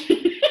God.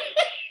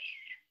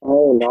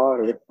 Oh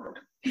no.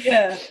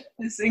 Yeah,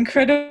 this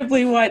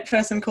incredibly white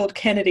person called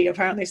Kennedy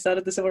apparently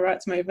started the civil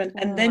rights movement,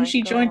 and then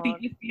she joined the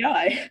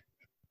FBI.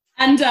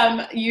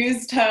 And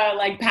used her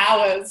like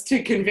powers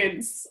to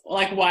convince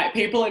like white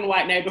people in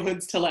white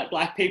neighborhoods to let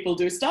black people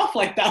do stuff.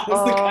 Like that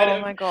was the kind of,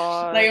 oh my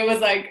God. Like it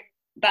was like,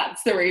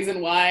 that's the reason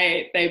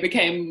why they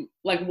became,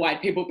 like,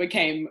 white people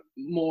became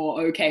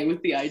more okay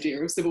with the idea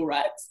of civil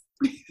rights,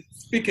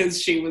 because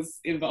she was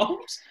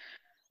involved.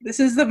 This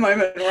is the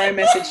moment where I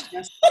messaged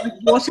her,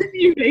 what have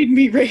you made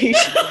me read? You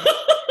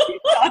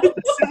started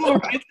the civil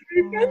rights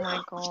movement. Oh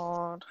my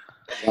God.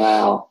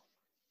 Wow.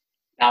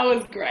 That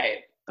was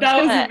great.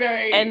 That was a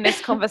very... end this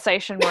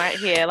conversation right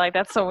here. Like,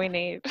 that's all we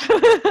need.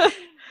 But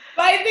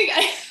I think...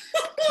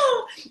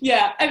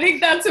 I think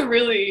that's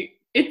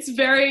it's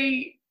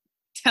very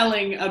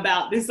telling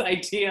about this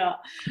idea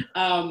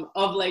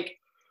of like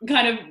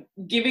kind of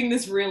giving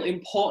this real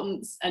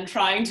importance and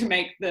trying to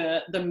make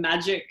the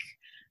magic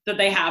that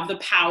they have, the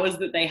powers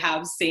that they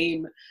have,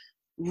 seem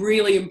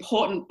really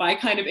important by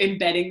kind of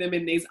embedding them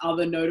in these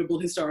other notable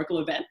historical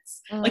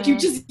events. Like you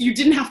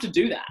didn't have to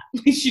do that.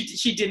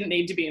 She didn't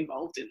need to be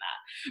involved in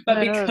that.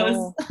 But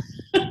because...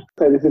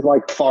 So this is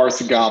like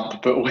Forrest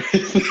Gump, but with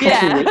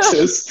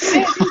witches.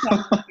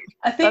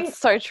 I think that's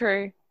so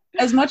true.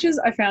 As much as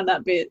I found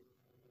that bit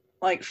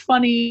like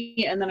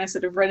funny, and then I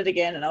sort of read it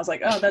again and I was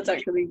like, oh, that's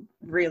actually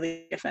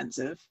really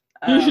offensive.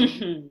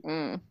 And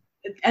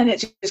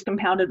it's just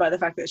compounded by the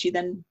fact that she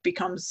then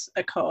becomes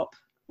a cop,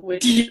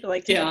 which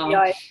like the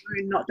FBI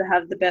is not to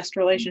have the best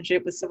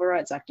relationship with civil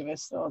rights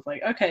activists. So I was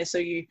like, okay, so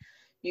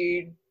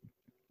you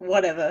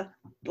whatever,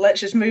 let's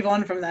just move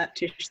on from that,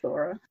 Tish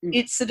Thora.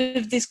 It's sort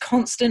of this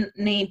constant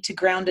need to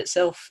ground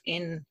itself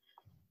in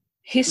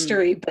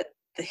history, but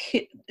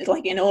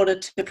like in order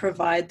to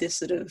provide this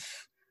sort of,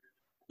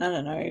 I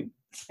don't know,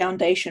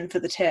 foundation for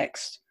the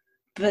text,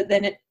 but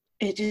then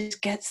it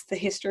just gets the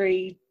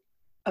history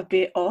a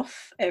bit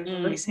off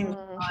every single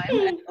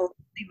time, and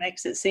ultimately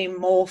makes it seem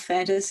more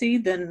fantasy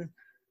than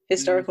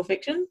historical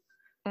fiction.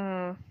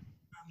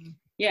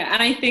 Yeah,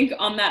 and I think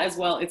on that as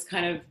well,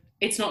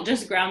 it's not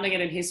just grounding it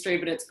in history,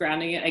 but it's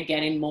grounding it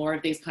again in more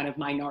of these kind of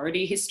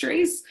minority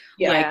histories.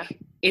 Like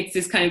it's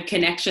this kind of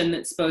connection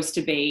that's supposed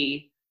to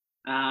be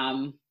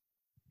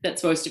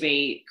that's supposed to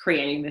be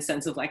creating this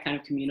sense of like kind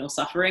of communal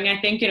suffering,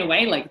 I think, in a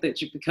way, like that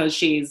because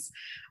she's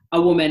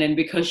a woman and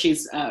because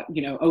she's,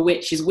 you know, a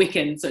witch, she's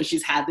Wiccan, so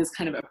she's had this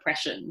kind of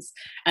oppressions.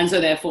 And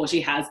so therefore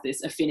she has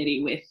this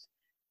affinity with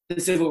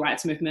the civil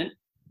rights movement,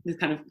 this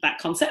kind of that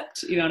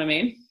concept, you know what I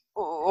mean?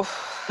 Oh,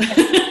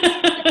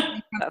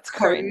 that's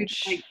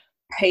cringe. Like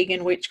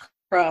pagan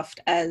witchcraft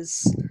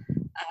as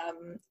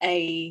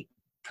a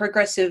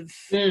progressive,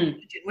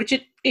 which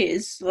it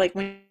is. Like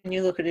when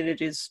you look at it,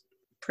 it is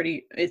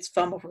it's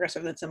far more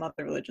progressive than some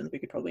other religions we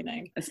could probably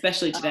name.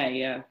 Especially today,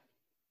 yeah.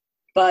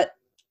 But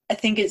I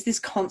think it's this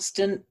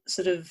constant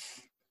sort of,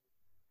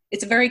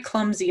 it's a very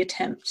clumsy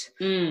attempt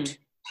to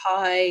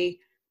tie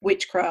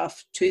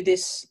witchcraft to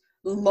this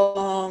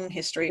long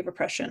history of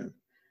oppression.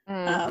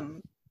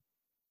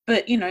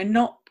 But, you know,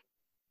 not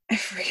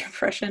every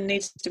oppression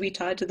needs to be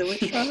tied to the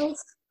witch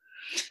trials.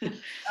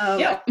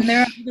 Yep. And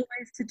there are other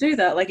ways to do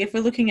that. Like if we're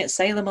looking at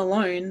Salem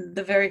alone,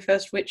 the very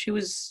first witch who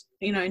was,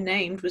 you know,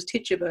 named was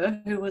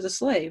Tituba, who was a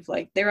slave.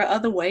 Like there are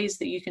other ways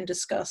that you can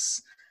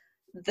discuss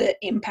the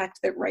impact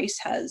that race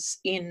has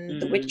in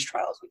the witch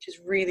trials, which is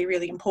really,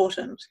 really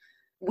important,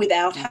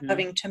 without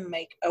having to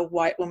make a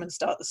white woman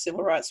start the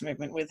civil rights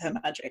movement with her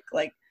magic.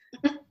 Like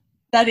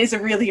that is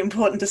a really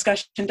important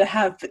discussion to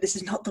have, but this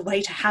is not the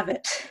way to have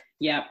it.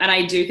 Yeah, and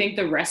I do think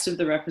the rest of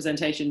the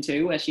representation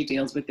too, where she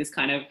deals with this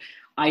kind of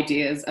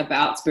ideas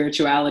about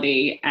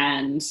spirituality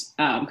and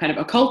kind of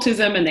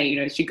occultism, and you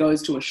know, she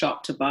goes to a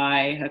shop to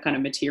buy her kind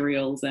of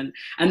materials, and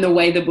the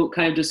way the book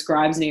kind of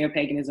describes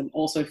neo-paganism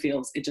also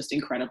feels it just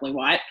incredibly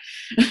white.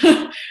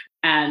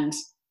 And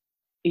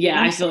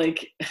yeah, I feel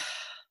like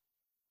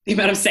the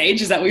amount of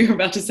sage, is that what you were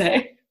about to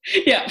say?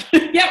 Yep.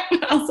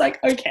 I was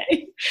like,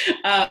 okay.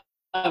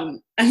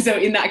 And so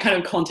in that kind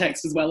of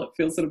context as well, it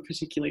feels sort of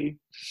particularly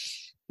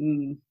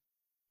don't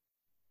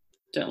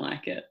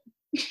like it.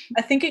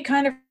 I think it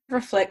kind of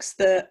reflects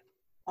the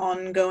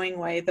ongoing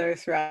way, though,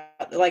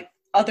 throughout, like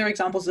other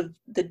examples of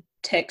the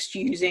text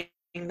using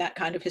that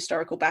kind of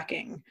historical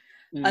backing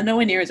are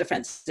nowhere near as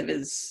offensive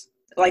as,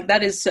 like,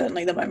 that is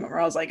certainly the moment where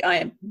I was like, I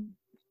am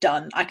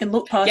done. I can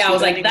look past. Yeah, I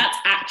was like, that's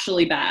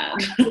actually bad.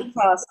 I can look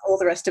past all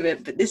the rest of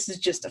it, but this is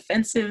just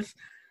offensive.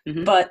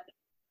 But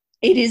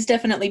it is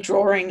definitely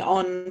drawing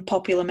on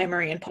popular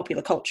memory and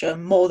popular culture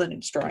more than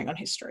it's drawing on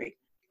history.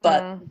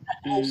 But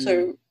that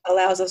also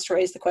allows us to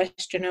raise the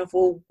question of,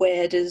 well,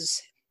 where does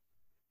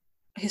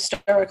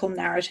historical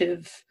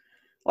narrative,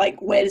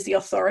 like where does the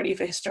authority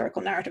for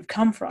historical narrative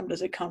come from?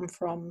 Does it come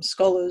from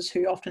scholars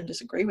who often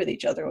disagree with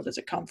each other, or does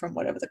it come from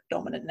whatever the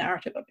dominant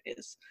narrative of it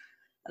is?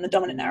 And the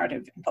dominant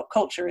narrative in pop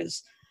culture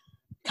is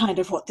kind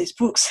of what this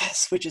book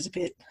says, which is a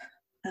bit...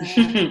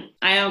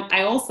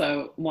 I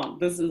also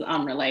want, this is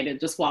unrelated,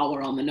 just while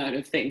we're on the note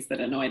of things that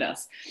annoyed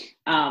us,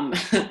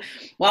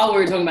 while we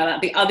were talking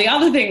about that, the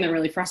other thing that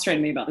really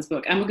frustrated me about this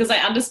book, and because I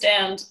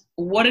understand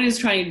what it is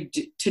trying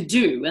to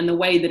do and the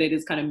way that it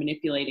is kind of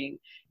manipulating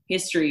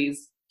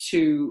histories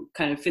to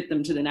kind of fit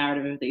them to the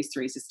narrative of these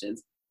three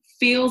sisters,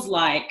 feels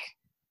like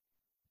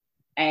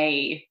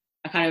a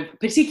kind of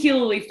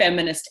particularly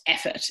feminist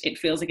effort. It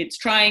feels like it's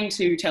trying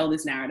to tell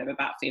this narrative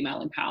about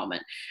female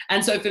empowerment.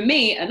 And so for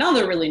me,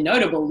 another really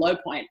notable low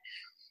point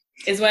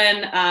is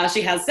when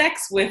she has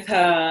sex with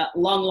her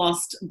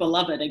long-lost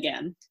beloved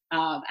again.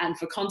 And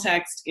for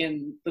context,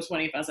 in the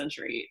 21st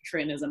century,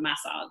 Trin is a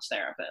massage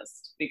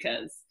therapist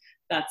because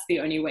that's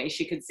the only way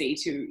she could see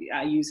to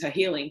use her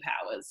healing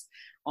powers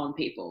on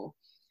people.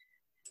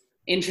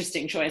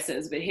 Interesting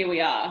choices, but here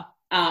we are.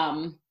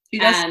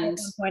 And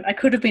point. I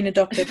could have been a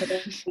doctor, but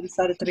I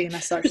decided to be a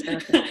massage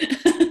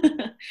therapist.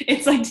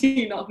 It's like, do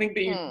you not think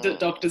that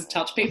doctors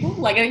touch people?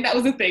 Like, I think that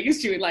was the thing.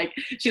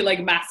 She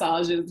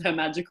massages her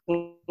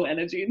magical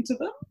energy into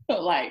them.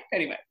 But like,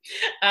 anyway,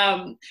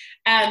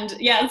 and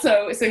yeah,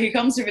 so he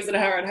comes to visit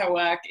her at her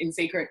work in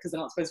secret because they're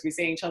not supposed to be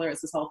seeing each other.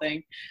 It's this whole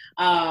thing,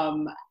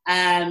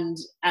 and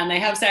they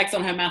have sex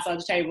on her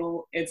massage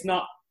table. It's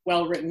not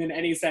well written in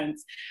any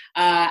sense,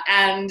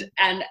 and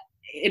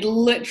it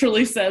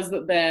literally says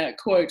that their,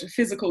 quote,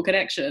 physical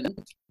connection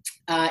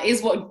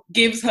is what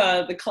gives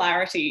her the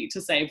clarity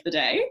to save the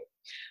day.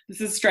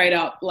 This is straight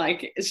up,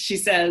 like, she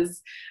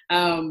says,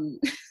 a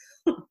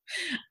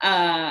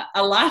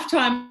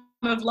lifetime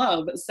of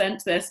love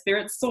sent their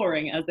spirits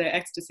soaring as their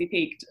ecstasy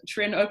peaked.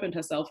 Trin opened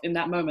herself in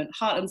that moment,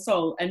 heart and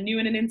soul, and knew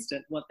in an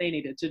instant what they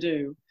needed to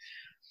do.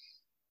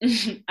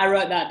 I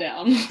wrote that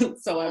down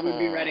so I would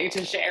be ready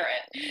to share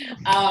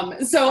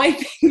it. So I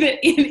think that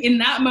in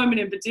that moment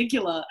in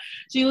particular,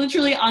 she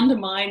literally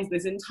undermines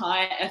this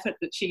entire effort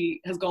that she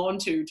has gone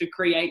to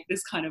create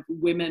this kind of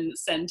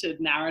women-centered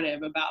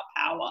narrative about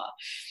power.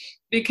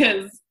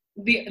 Because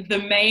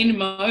the main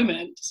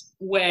moment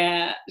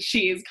where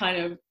she is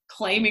kind of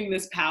claiming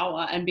this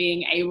power and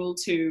being able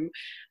to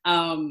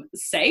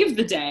save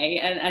the day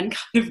and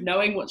kind of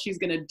knowing what she's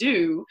going to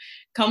do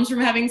comes from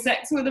having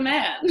sex with a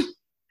man.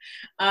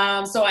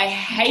 So I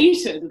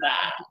hated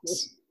that.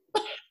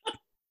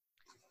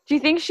 Do you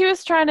think she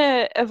was trying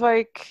to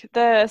evoke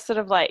the sort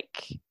of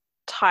like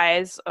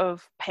ties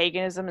of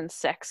paganism and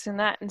sex in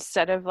that,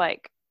 instead of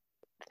like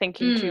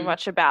thinking too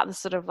much about the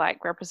sort of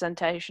like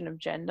representation of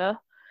gender.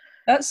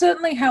 That's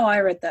certainly how I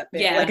read that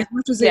bit. Yeah. Like, as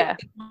much as it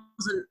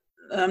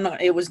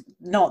wasn't, it was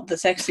not the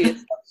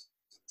sexiest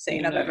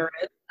scene I've ever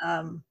read,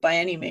 by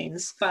any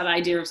means. But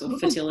idea of sort of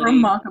fertility.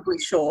 Remarkably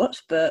short,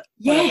 but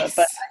whatever.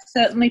 But I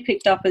certainly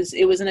picked up as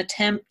it was an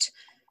attempt,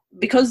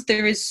 because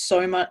there is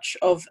so much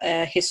of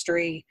a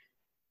history,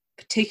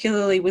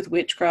 particularly with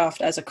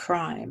witchcraft as a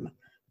crime,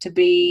 to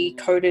be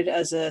coded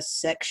as a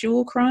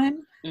sexual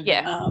crime.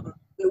 Yeah.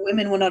 The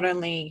women were not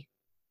only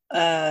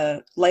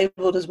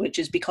labeled as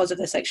witches because of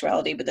their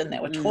sexuality, but then they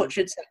were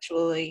tortured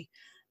sexually.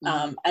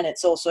 And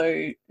it's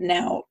also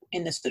now,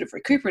 in this sort of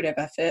recuperative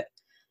effort,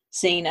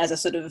 seen as a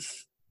sort of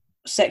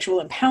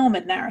sexual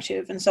empowerment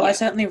narrative. And so I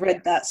certainly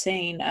read that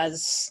scene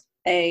as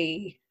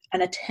an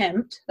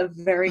attempt, a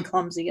very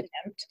clumsy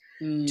attempt,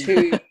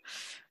 to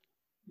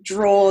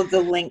draw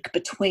the link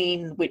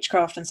between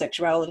witchcraft and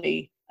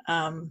sexuality,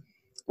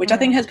 which I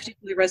think has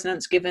particular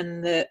resonance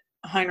given that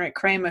Heinrich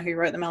Kramer, who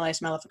wrote the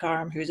Malleus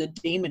Maleficarum, who's a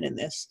demon in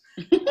this,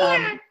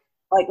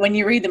 like when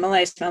you read the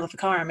Malleus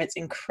Maleficarum, it's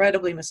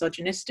incredibly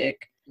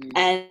misogynistic,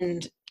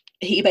 and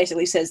he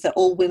basically says that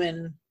all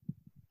women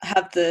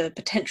have the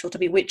potential to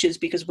be witches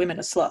because women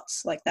are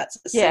sluts. Like, that's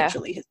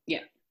essentially his.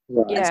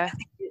 So I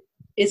think it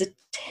is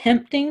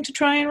attempting to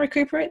try and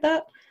recuperate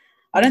that.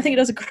 I don't think it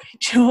does a great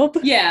job.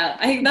 Yeah,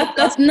 I think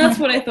that's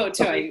what I thought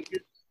too.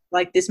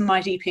 Like, this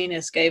mighty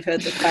penis gave her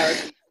the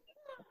clarity.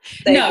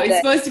 No, it's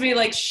supposed to be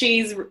like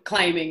she's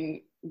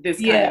claiming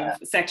this kind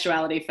of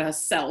sexuality for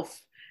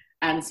herself,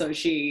 and so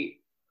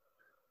she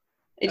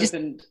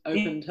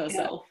opened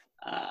herself.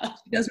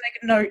 She does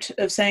make a note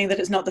of saying that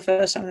it's not the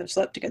first time they've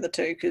slept together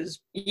too, because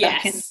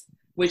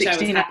which I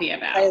was happy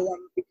about.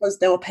 Because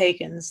they were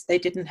pagans, they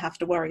didn't have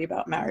to worry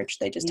about marriage;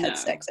 they just had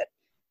sex.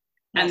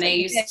 And they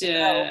used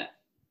to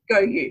go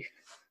you.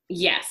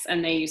 Yes,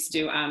 and they used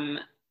to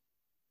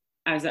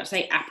I was about to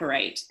say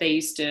apparate. They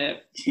used to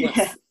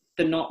what's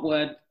the not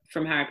word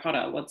from Harry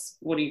Potter?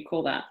 What do you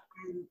call that?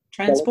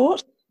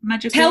 Transport?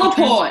 Magical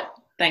teleport.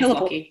 Thanks,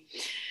 Lockie.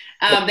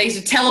 They used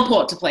to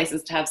teleport to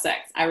places to have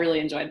sex. I really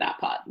enjoyed that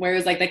part.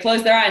 Whereas, like, they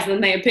closed their eyes and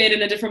then they appeared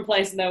in a different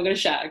place and they were going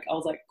to shag. I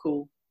was like,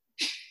 cool.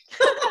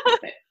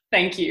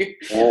 Thank you.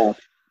 Yeah.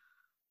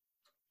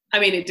 I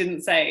mean, it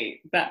didn't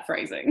say that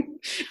phrasing.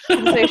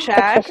 Didn't say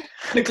shag.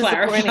 To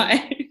clarify.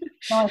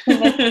 No, I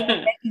think that's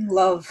making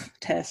love,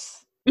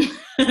 Tess. Can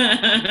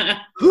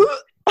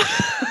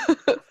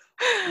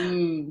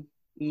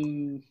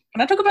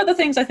I talk about the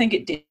things I think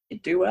it did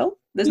do well?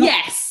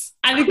 Yes,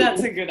 I think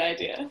that's a good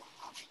idea.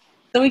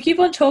 So we keep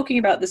on talking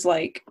about this,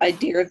 like,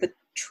 idea of the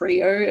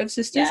trio of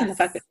sisters and the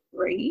fact that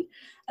 3.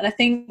 And I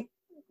think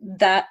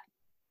that,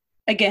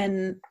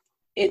 again,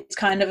 it's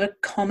kind of a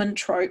common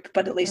trope,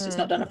 but at least it's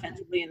not done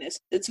offensively in this.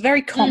 It's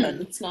very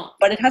common. It's not.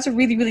 But it has a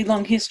really, really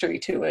long history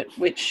to it,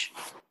 which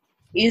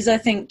is, I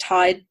think,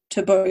 tied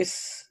to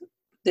both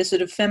this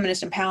sort of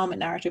feminist empowerment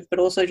narrative, but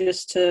also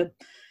just to,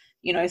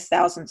 you know,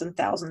 thousands and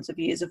thousands of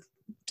years of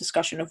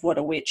discussion of what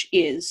a witch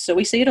is. So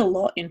we see it a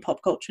lot in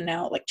pop culture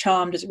now. Like,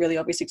 Charmed is a really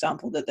obvious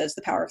example that there's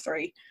the power of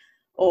 3,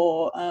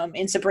 or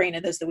in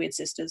Sabrina there's the Weird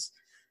Sisters.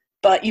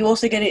 But you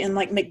also get it in,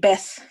 like,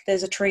 Macbeth.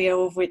 There's a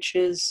trio of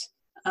witches,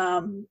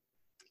 and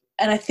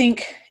I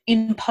think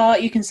in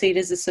part you can see it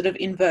as this sort of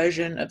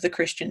inversion of the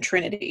Christian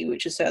Trinity,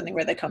 which is certainly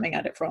where they're coming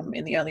at it from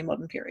in the early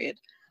modern period.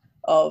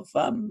 Of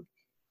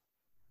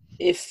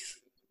if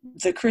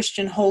the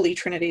Christian Holy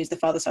Trinity is the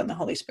Father, Son, and the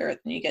Holy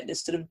Spirit, then you get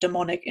this sort of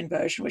demonic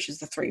inversion, which is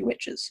the 3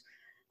 witches.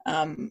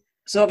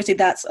 So obviously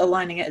that's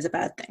aligning it as a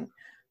bad thing.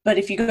 But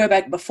if you go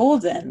back before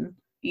then,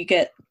 you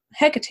get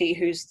Hecate,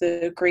 who's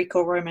the Greek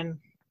or Roman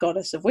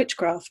goddess of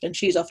witchcraft, and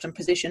she's often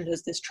positioned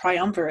as this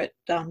triumvirate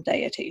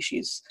deity.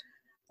 She's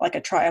like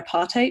a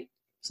tripartite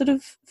sort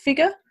of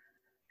figure.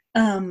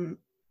 And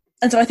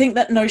so I think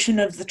that notion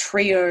of the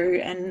trio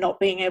and not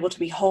being able to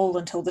be whole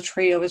until the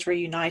trio is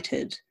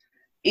reunited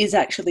is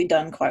actually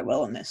done quite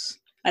well in this.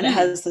 And it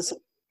has this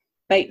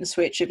bait and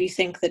switch if you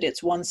think that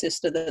it's one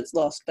sister that's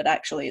lost, but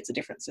actually it's a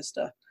different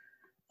sister.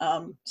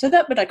 So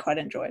that bit I quite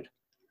enjoyed.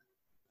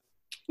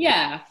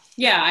 Yeah,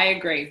 I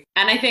agree.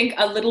 And I think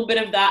a little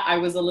bit of that I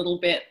was a little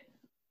bit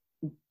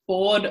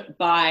bored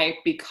by,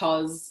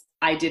 because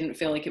I didn't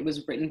feel like it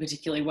was written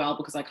particularly well,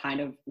 because I kind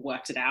of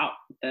worked it out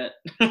that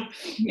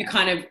you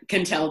kind of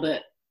can tell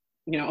that,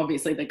 you know,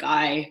 obviously the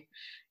guy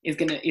is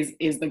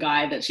the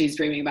guy that she's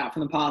dreaming about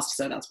from the past,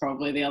 so that's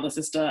probably the other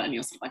sister, and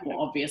you're sort of like,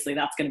 well, obviously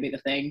that's going to be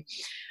the thing.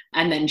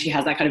 And then she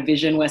has that kind of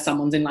vision where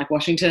someone's in, like,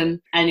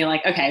 Washington, and you're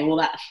like, okay, well,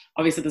 that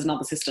obviously there's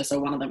another sister, so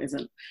one of them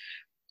isn't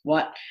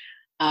what.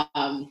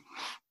 And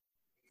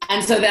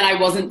so then I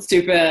wasn't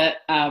super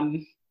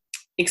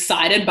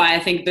excited by, I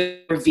think,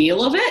 the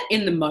reveal of it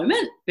in the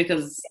moment,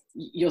 because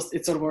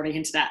it's sort of already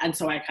hinted at, and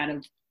so I kind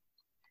of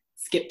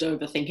skipped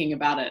over thinking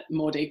about it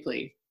more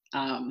deeply,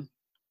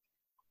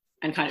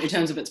 and kind of in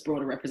terms of its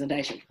broader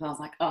representation, because I was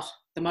like, oh,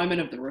 the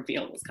moment of the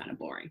reveal was kind of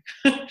boring.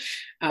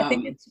 I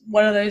think it's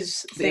one of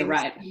those things,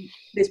 right.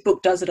 This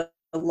book does it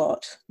a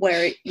lot,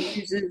 where it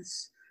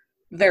uses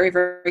very,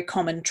 very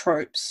common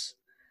tropes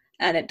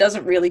and it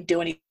doesn't really do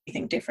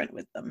anything different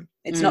with them.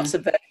 It's not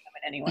subverting them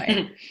in any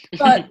way.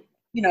 But,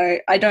 you know,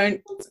 I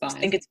don't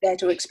think it's fair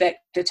to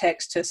expect a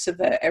text to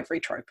subvert every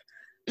trope.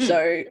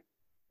 So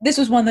this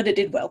was one that it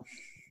did well.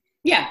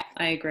 Yeah,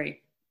 I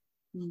agree.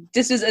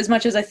 This is as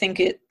much as I think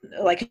it,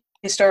 like,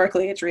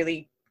 historically, it's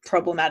really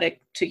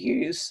problematic to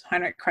use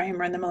Heinrich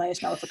Kramer and the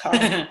Malleus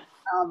Maleficarum.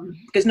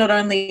 Because not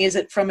only is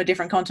it from a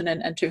different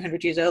continent and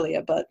 200 years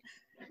earlier, but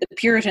the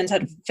Puritans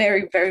had a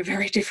very, very,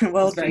 very different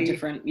worldview. Very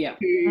different, yeah.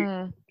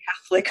 To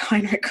Catholic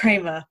Heinrich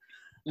Kramer.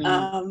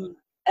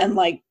 And,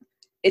 like,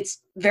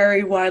 it's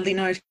very widely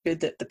noted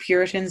that the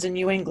Puritans in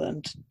New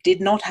England did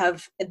not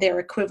have their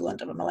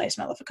equivalent of a Malleus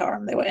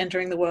Maleficarum. They were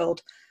entering the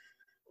world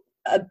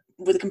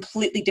with a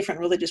completely different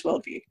religious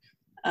worldview.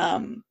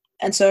 And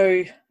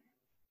so,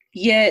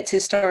 yeah, it's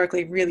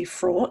historically really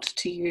fraught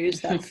to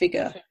use that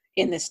figure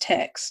in this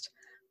text.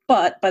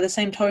 But by the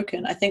same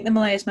token, I think the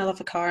Malleus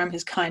Maleficarum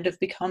has kind of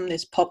become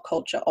this pop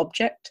culture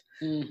object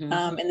in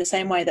the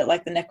same way that,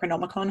 like, the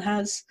Necronomicon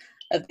has,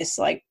 of this,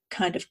 like,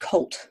 kind of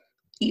cult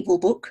evil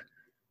book.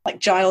 Like,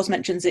 Giles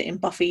mentions it in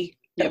Buffy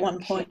at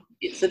one point.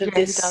 It's sort of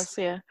this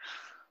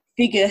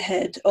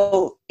figurehead.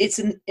 Oh, it's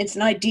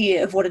an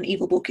idea of what an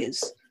evil book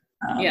is.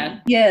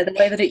 The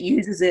way that it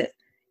uses it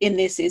in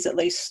this is at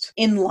least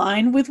in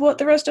line with what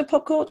the rest of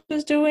pop culture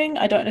is doing.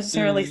 I don't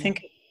necessarily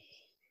think,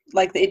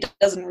 like, it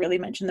doesn't really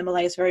mention the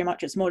Malleus very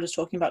much. It's more just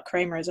talking about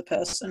Kramer as a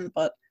person,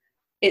 but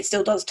it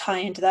still does tie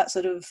into that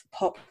sort of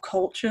pop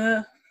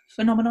culture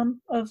phenomenon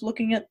of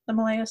looking at the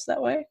Malleus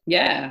that way.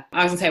 Yeah,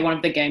 I was gonna say one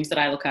of the games that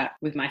I look at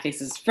with my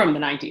thesis from the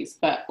 90s,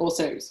 but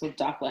also sort of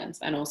Darklands,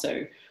 and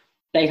also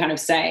they kind of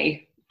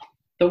say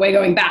that we're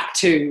going back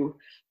to,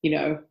 you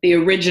know, the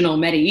original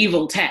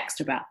medieval text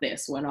about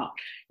this. We're not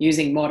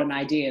using modern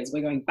ideas.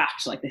 We're going back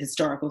to, like, the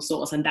historical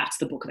source, and that's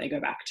the book they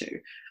go back to.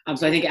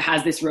 So I think it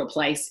has this real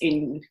place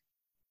in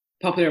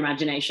popular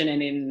imagination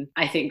and in,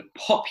 I think,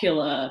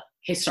 popular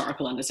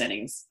historical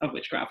understandings of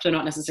witchcraft. So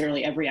not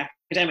necessarily every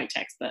academic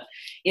text, but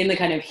in the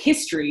kind of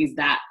histories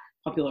that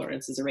popular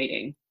audiences are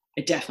reading,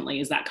 it definitely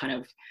is that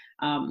kind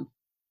of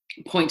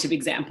point of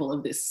example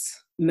of this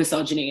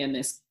misogyny and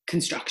this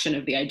construction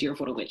of the idea of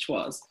what a witch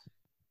was.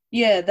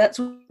 Yeah, that's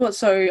what's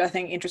so, I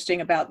think,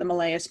 interesting about the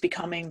Malleus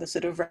becoming the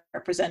sort of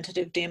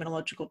representative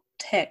demonological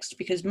text,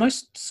 because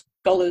most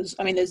scholars,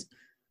 I mean, there's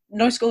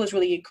no scholars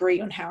really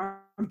agree on how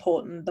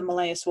important the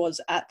Malleus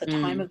was at the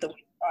time of the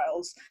witch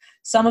trials.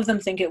 Some of them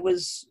think it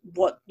was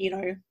what, you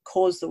know,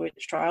 caused the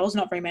witch trials,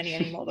 not very many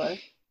anymore though.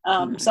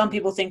 Some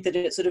people think that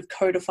it sort of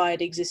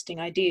codified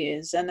existing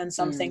ideas, and then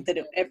some think that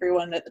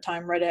everyone at the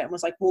time read it and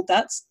was like, well,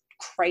 that's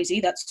crazy,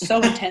 that's so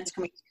intense,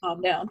 can we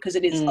calm down, because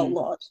it is a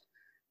lot.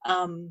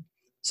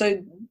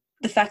 So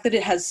the fact that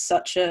it has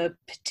such a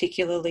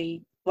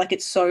particularly, like,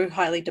 it's so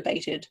highly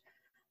debated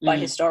by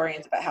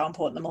historians about how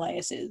important the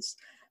Malleus is,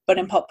 but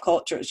in pop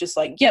culture it's just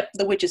like, yep,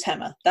 the witch's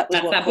hammer, that's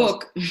what that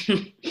book.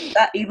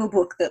 That evil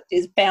book that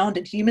is bound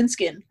in human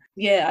skin.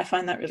 Yeah, I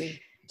find that really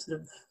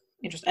sort of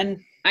interesting. And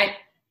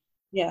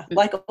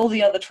like all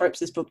the other tropes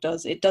this book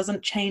does, it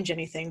doesn't change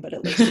anything, but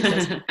at least it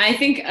does. I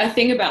think a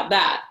thing about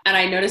that, and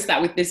I noticed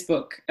that with this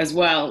book as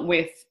well,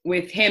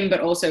 with him, but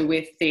also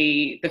with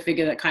the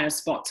figure that kind of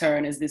spots her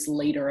and is this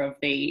leader of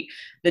the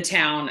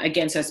town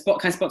against her,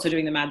 kind of spots her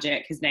doing the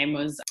magic. His name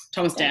was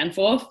Thomas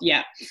Danforth.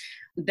 Yeah.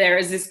 There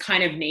is this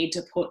kind of need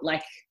to put,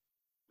 like,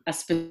 a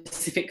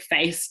specific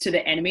face to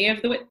the enemy of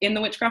in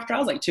the witchcraft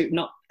trials, like, to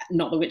not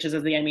the witches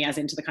as the enemy, as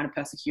into the kind of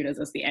persecutors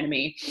as the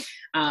enemy.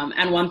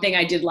 And one thing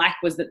I did like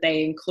was that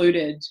they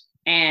included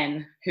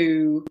Anne,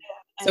 who,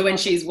 so when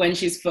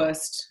she's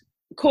first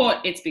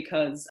caught, it's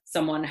because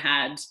someone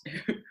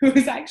who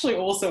was actually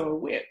also a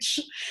witch,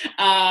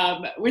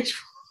 which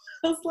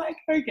was like,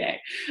 okay.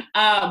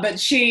 But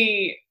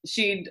she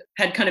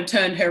had kind of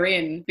turned her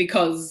in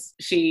because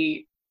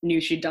she knew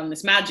she'd done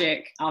this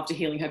magic after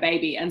healing her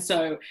baby. And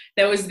so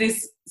there was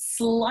this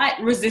slight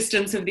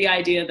resistance of the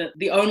idea that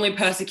the only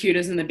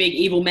persecutors and the big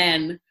evil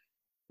men,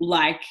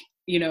 like,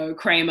 you know,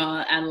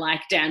 Kramer and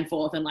like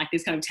Danforth and like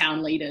these kind of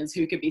town leaders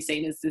who could be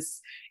seen as this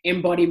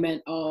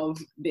embodiment of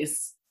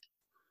this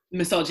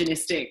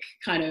misogynistic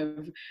kind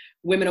of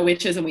women are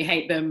witches and we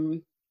hate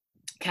them,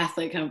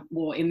 Catholic, kind of,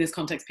 or in this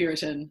context,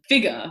 Puritan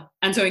figure.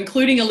 And so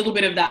including a little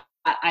bit of that,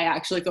 I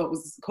actually thought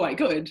was quite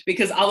good,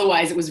 because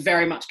otherwise it was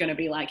very much going to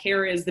be like,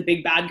 here is the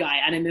big bad guy,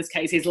 and in this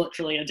case he's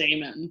literally a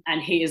demon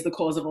and he is the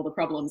cause of all the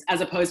problems, as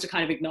opposed to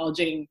kind of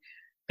acknowledging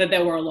that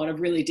there were a lot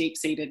of really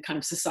deep-seated kind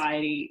of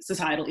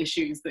societal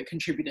issues that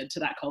contributed to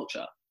that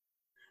culture.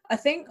 I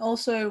think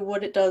also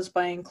what it does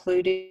by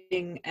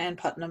including Anne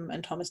Putnam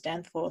and Thomas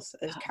Danforth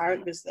as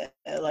characters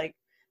there, like,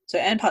 so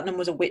Anne Putnam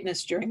was a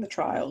witness during the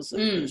trials.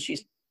 She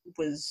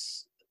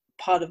was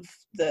part of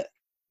the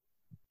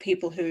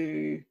people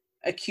who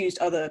accused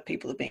other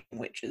people of being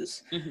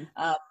witches.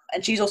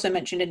 And she's also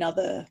mentioned in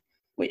other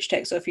witch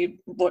texts. So if you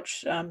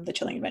watch The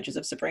Chilling Adventures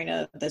of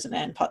Sabrina, there's an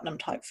Anne Putnam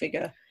type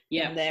figure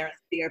in there. And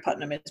Theo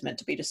Putnam is meant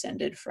to be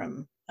descended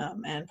from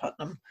Anne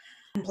Putnam.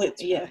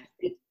 Completely,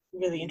 it's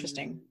really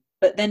interesting.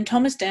 But then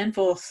Thomas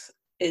Danforth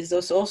is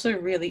also a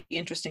really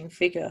interesting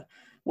figure,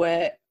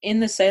 where in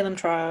the Salem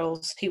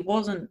trials, he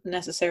wasn't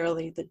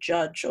necessarily the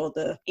judge or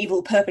the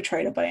evil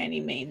perpetrator by any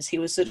means. He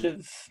was sort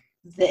of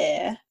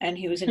there and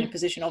he was in a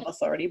position of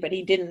authority, but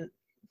he didn't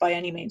by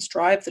any means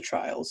drive the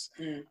trials.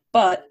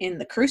 But in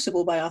The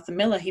Crucible by Arthur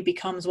Miller, he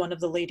becomes one of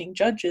the leading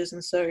judges.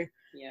 And so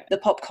the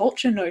pop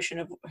culture notion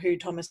of who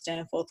Thomas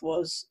Danforth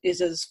was is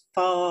as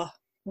far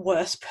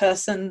worse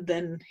person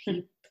than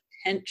he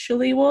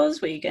potentially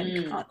was, where you again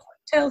can't quite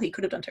tell. He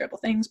could have done terrible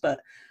things,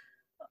 but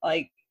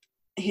like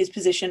his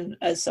position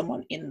as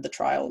someone in the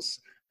trials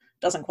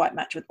doesn't quite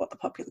match with what the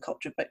popular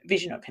culture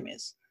vision of him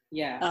is.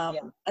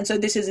 And so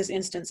this is this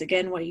instance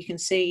again where you can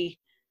see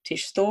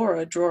Tish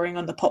Thorer drawing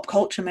on the pop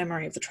culture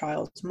memory of the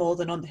trials more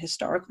than on the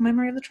historical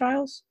memory of the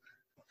trials.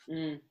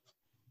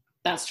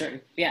 That's true.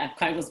 Yeah,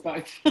 kind of was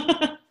both.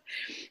 I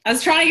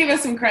was trying to give her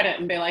some credit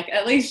and be like,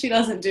 at least she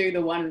doesn't do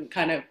the one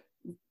kind of,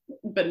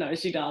 but no,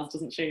 she does,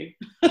 doesn't she?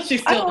 She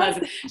still has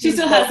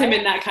him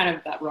in that kind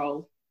of that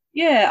role.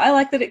 Yeah, I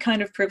like that it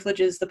kind of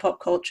privileges the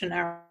pop culture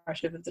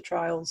narrative of the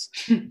trials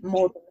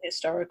more than the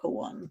historical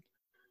one,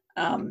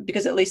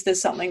 because at least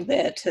there's something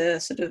there to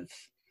sort of,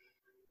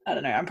 I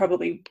don't know, I'm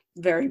probably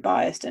very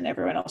biased and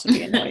everyone else would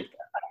be annoyed.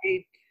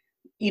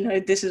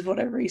 But this is what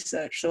I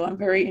researched, so I'm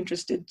very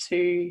interested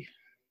to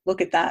look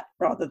at that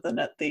rather than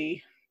at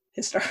the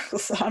historical.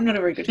 So I'm not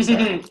a very good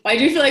historian. I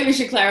do feel like we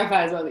should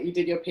clarify as well that you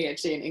did your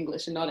PhD in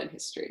English and not in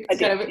history.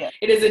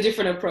 It is a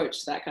different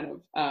approach to that kind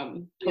of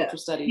cultural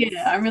studies.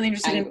 Yeah, I'm really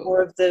interested in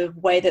more of the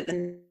way that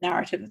the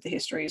narrative of the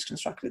history is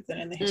constructed than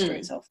in the history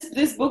itself.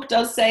 This book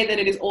does say that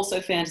it is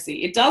also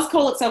fantasy. It does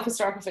call itself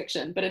historical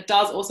fiction, but it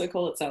does also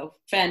call itself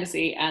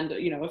fantasy and,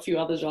 a few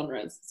other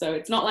genres. So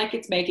it's not like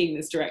it's making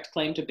this direct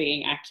claim to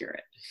being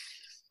accurate.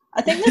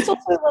 I think that's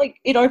also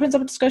it opens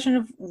up a discussion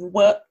of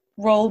what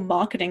role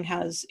marketing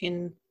has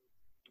in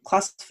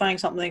classifying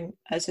something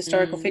as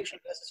historical fiction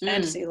versus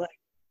fantasy. Like,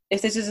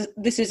 if this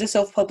is a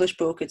self-published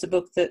book, it's a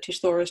book that Tish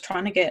Thorer is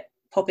trying to get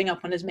popping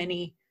up on as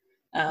many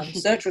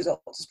search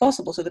results as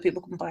possible so that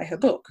people can buy her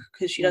book,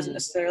 because she doesn't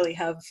necessarily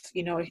have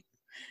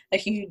a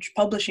huge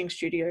publishing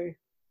studio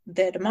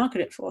there to market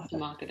it for her.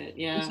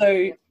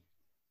 So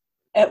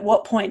at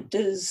what point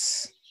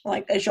does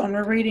a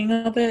genre reading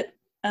of it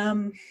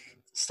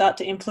start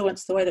to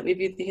influence the way that we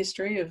view the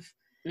history of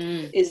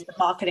is the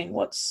marketing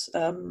what's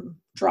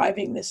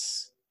driving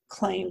this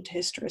claim to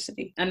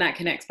historicity? And that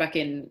connects back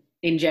in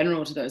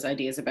general to those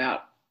ideas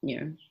about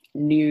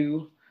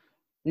new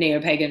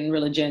neo-pagan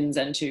religions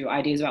and to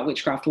ideas about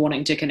witchcraft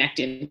wanting to connect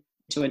into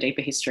a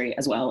deeper history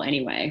as well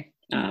anyway.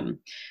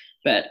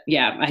 But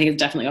yeah, I think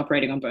it's definitely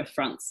operating on both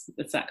fronts.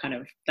 It's that kind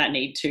of that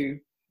need to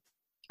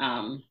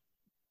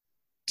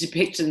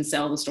depict and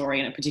sell the story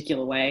in a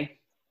particular way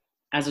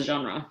as a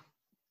genre.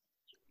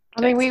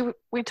 I mean,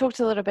 we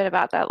talked a little bit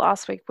about that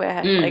last week,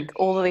 where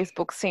all of these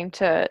books seem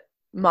to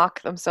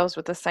mark themselves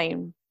with the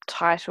same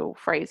title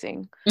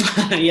phrasing.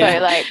 So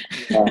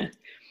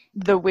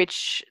the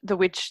witch,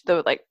 witch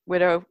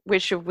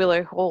of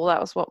Willow Hall.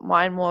 That was what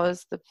mine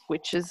was. The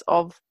witches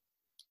of,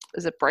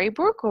 is it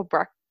Braybrook or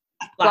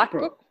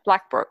Blackbrook?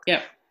 Blackbrook.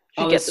 Yep.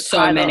 There's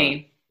so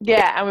many.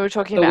 Yeah, and we were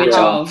talking about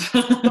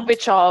the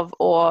witch of,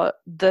 or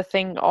the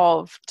thing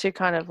of, to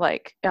kind of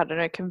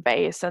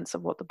convey a sense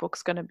of what the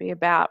book's going to be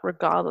about,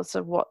 regardless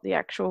of what the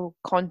actual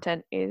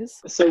content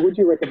is. So would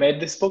you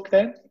recommend this book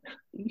then?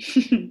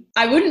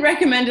 I wouldn't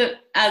recommend it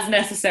as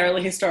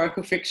necessarily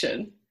historical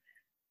fiction.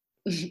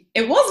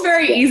 It was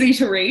very easy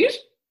to read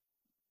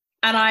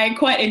and I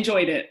quite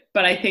enjoyed it,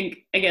 but I think,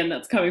 again,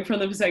 that's coming from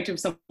the perspective of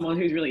someone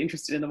who's really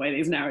interested in the way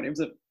these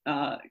narratives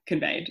are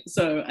conveyed.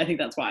 So I think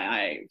that's why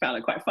I found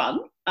it quite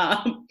fun.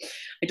 I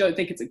don't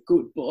think it's a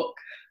good book.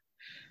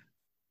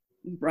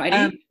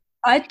 Right?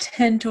 I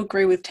tend to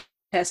agree with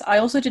Tess. I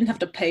also didn't have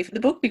to pay for the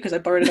book because I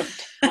borrowed it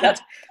off.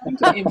 That's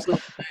to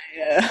influence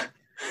my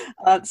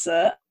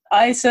answer.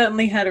 I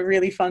certainly had a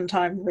really fun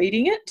time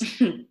reading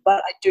it,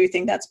 but I do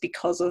think that's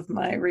because of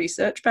my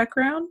research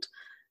background.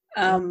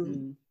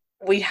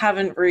 We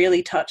haven't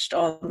really touched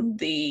on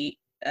the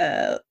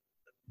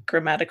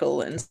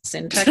grammatical and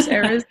syntax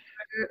errors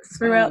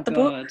throughout the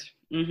book,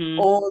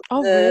 or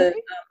the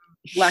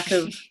lack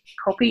of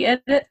copy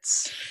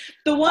edits.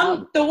 The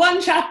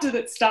one chapter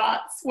that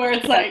starts where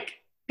it's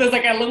there's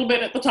a little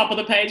bit at the top of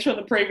the page from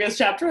the previous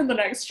chapter, and the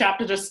next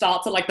chapter just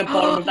starts at the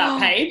bottom of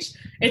that page.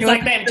 It's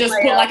they've just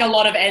put a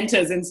lot of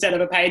enters instead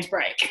of a page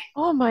break.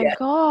 Oh my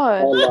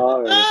god!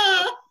 Oh,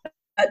 no.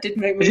 That did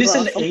make me. Is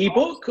this an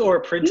e-book or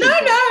a printed? No,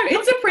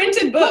 it's a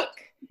printed book.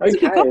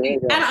 Okay.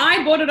 And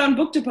I bought it on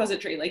Book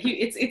Depository.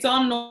 It's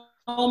on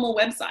normal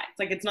websites.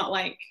 It's not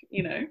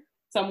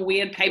some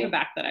weird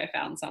paperback that I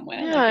found somewhere.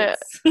 Yeah,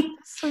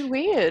 it's so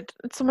weird.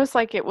 It's almost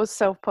like it was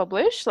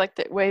self-published,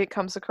 the way it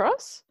comes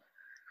across.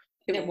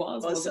 It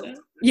was, wasn't it?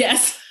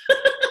 Yes.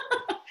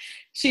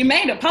 She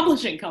made a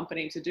publishing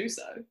company to do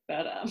so,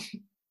 but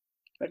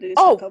it is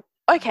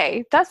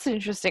okay, that's an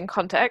interesting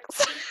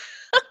context.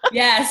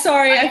 Yeah,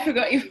 sorry, I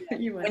forgot you.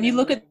 When you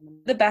look at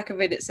the back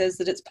of it, it says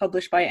that it's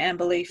published by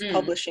Amberleaf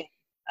Publishing,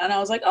 and I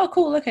was like, oh,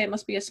 cool. Okay, it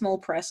must be a small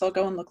press. I'll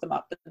go and look them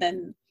up. But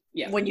then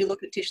when you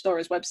look at Tish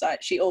Thora's website,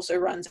 she also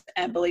runs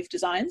Amber Leaf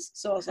Designs.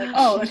 So I was like,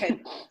 oh, okay,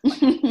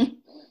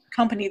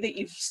 company that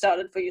you've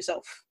started for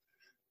yourself.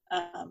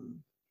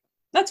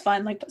 That's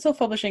fine. Like,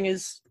 self-publishing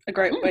is a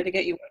great way to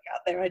get your work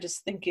out there. I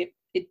just think it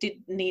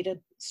did need a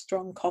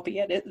strong copy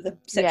edit. The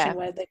section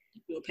where they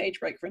do a page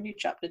break for a new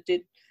chapter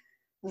did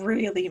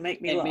really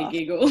make me laugh. Me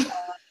giggle.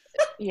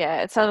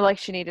 Yeah, it sounded like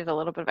she needed a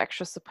little bit of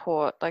extra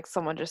support, like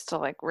someone just to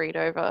like read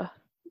over.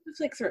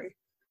 Flick through.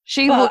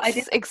 She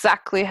looks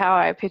exactly how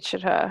I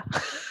pictured her.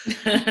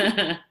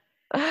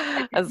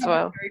 As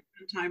well. A very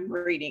fun time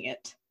reading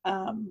it,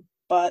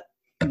 but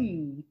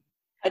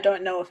I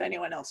don't know if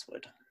anyone else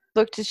would.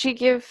 Look, did she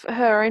give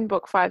her own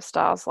book 5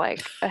 stars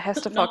like a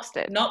Hester Fox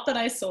did? Not that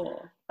I saw.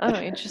 Oh,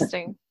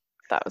 interesting.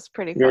 That was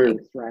pretty Very funny.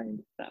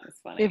 restrained. That was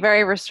funny. You're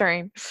very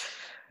restrained.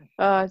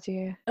 Oh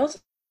dear. I also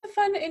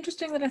find it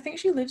interesting that I think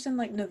she lives in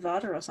like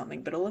Nevada or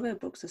something, but all of her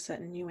books are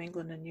set in New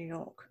England and New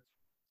York.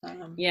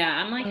 Yeah,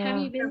 I'm like, have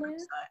you been there?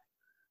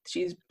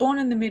 She's born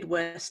in the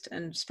Midwest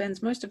and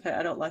spends most of her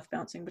adult life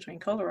bouncing between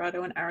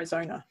Colorado and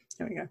Arizona.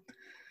 There we go.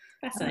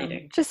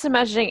 Fascinating. Just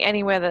imagining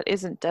anywhere that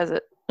isn't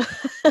desert.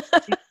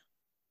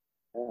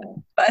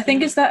 But I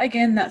think it's that,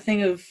 again, that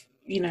thing of,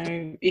 you know,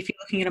 if you're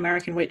looking at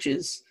American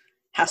witches,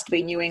 has to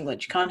be New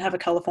England. You can't have a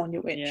California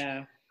witch.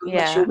 Yeah.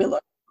 Unless you're Willow.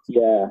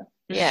 Yeah.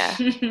 Yeah.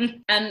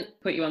 And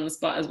put you on the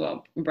spot as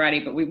well, Brady,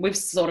 but we've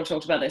sort of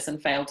talked about this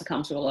and failed to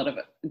come to a lot of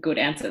good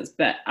answers.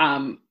 But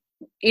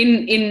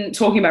in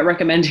talking about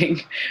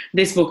recommending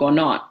this book or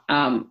not,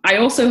 I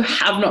also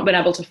have not been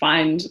able to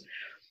find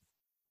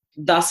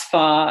thus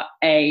far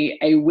a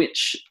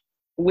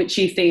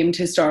witchy themed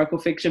historical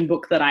fiction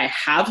book that I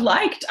have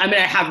liked. I mean,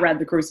 I have read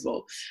The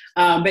Crucible,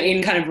 but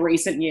in kind of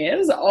recent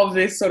years of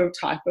this sort of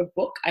type of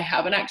book, I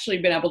haven't actually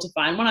been able to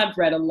find one. I've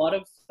read a lot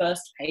of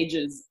first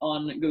pages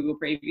on Google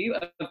Preview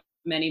of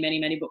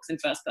many books in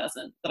first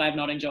person that I've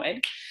not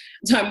enjoyed.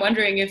 So I'm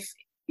wondering if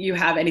you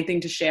have anything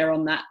to share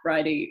on that,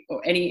 Bridie,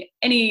 or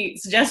any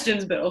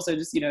suggestions, but also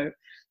just, you know,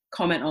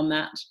 comment on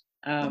that.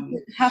 It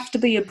would have to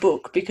be a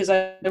book, because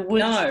I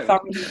would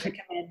thoroughly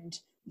recommend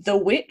The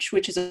Witch,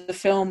 which is a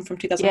film from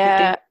 2015.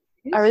 Yeah,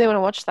 I really want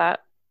to watch that.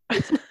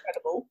 It's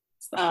incredible.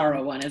 It's the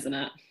horror one, isn't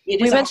it?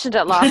 We mentioned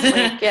it last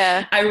week,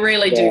 yeah. I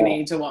really do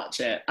need to watch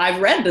it.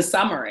 I've read the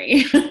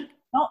summary.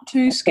 Not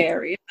too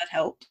scary, if that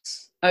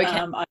helps. Okay.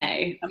 I'm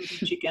a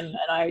chicken and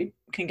I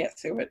can get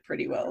through it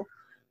pretty well.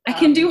 I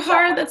can do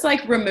horror that's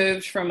like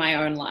removed from my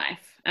own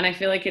life, and I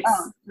feel like it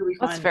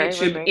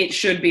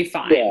should be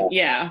fine.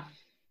 Yeah.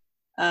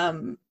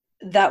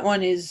 That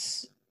one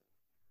is,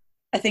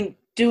 I think,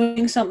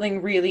 doing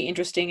something really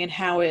interesting in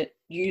how it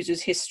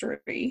uses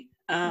history,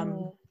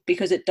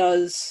 because it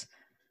does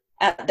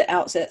at the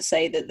outset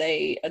say that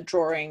they are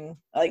drawing,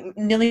 like,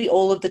 nearly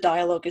all of the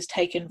dialogue is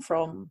taken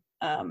from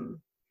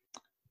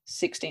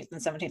 16th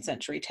and 17th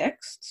century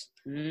texts.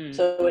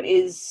 So it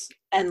is,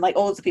 and like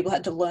all of the people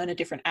had to learn a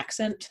different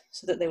accent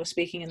so that they were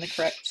speaking in the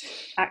correct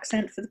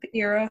accent for the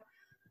era.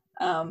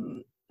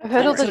 I've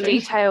heard all the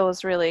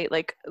details, really,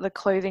 like the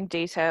clothing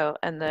detail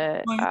and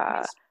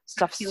the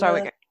stuff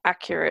so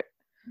accurate.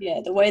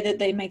 Yeah, the way that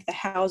they make the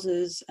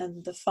houses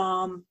and the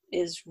farm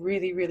is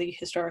really, really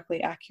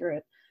historically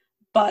accurate.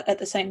 But at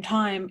the same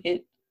time,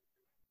 it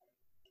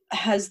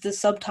has the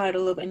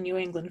subtitle of A New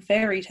England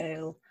Fairy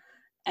Tale,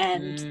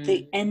 and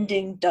the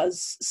ending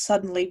does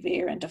suddenly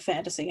veer into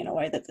fantasy in a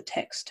way that the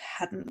text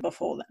hadn't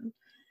before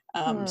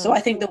then. So I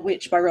think The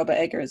Witch by Robert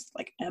Egger is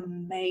like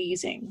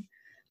amazing,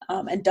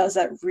 and does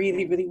that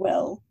really, really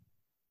well.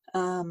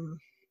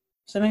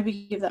 So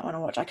maybe give that one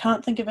a watch. I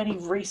can't think of any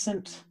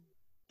recent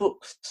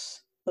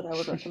books that I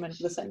would recommend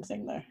for the same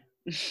thing, though.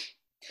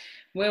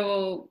 We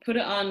will put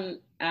it on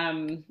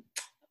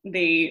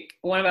the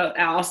one of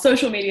our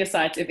social media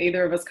sites if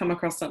either of us come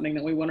across something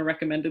that we want to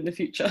recommend in the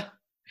future.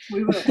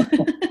 We will.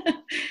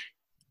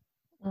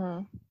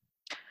 We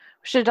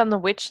should have done The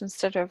Witch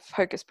instead of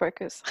Hocus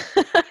Pocus.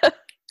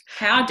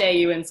 How dare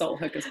you insult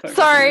Hocus Pocus?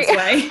 Sorry. In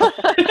this way?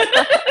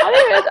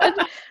 I'm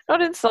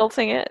not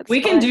insulting it.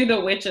 We can do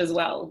The Witch as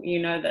well. You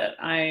know that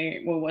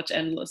I will watch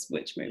endless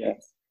witch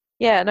movies.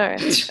 Yeah, no,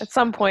 at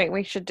some point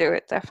we should do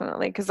it,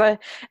 definitely. Because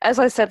as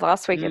I said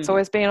last week, it's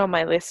always been on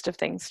my list of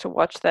things to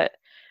watch that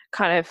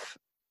kind of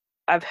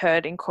I've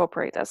heard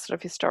incorporate that sort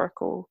of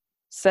historical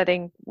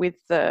setting with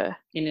the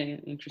in an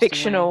interesting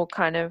fictional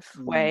kind of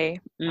way.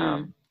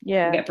 Yeah.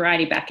 We'll get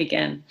Bridie back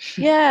again.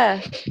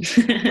 Yeah.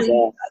 I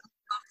love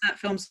that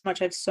film so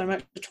much. I have so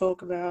much to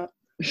talk about.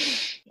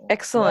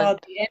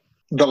 Excellent.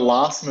 The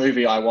last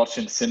movie I watched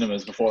in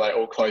cinemas before they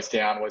all closed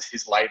down was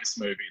his latest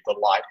movie, The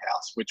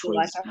Lighthouse, which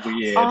was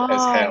weird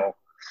as hell.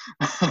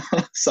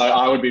 So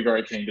I would be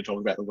very keen to talk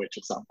about The Witch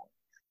at some point.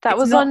 That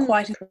was not on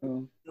quite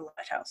The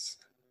Lighthouse.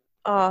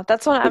 Oh,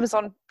 that's on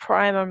Amazon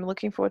Prime. I'm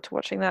looking forward to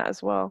watching that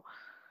as well.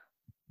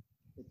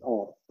 It's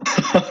odd.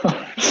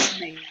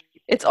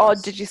 It's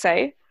odd, did you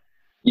say?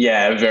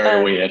 Yeah,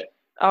 very weird.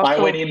 Oh, I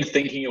cool. went in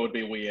thinking it would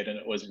be weird, and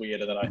it was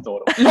weirder than I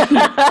thought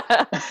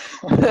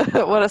it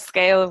would. What a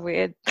scale of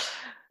weird.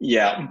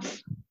 Yeah.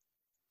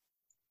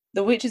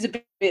 The Witch is a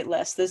bit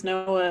less. There's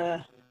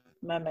no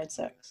mermaid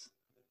sex.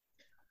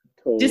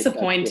 Cool.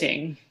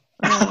 Disappointing.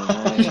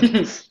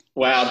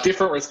 Wow,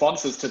 different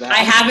responses to that. I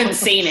haven't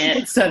seen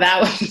it, so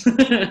that was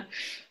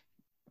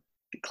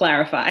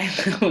clarify.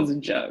 That was a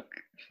joke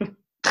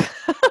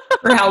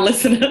for our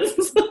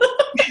listeners.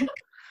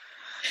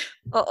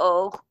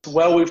 Uh-oh.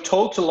 Well, we've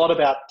talked a lot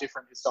about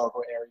different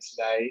historical areas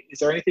today. Is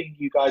there anything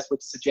you guys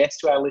would suggest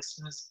to our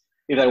listeners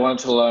if they wanted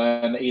to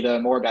learn either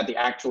more about the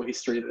actual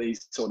history that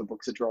these sort of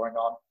books are drawing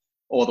on,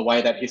 or the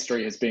way that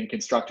history has been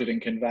constructed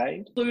and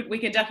conveyed? We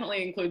could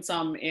definitely include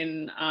some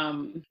in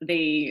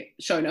the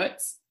show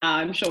notes.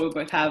 I'm sure we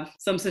both have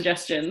some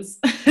suggestions.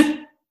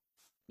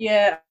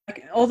 Yeah,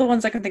 all the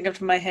ones I can think of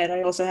from my head,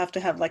 I also have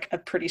to have like a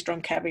pretty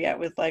strong caveat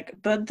with like,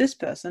 but this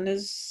person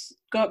has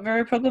got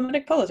very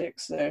problematic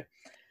politics, so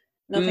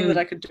nothing that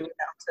I could do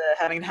without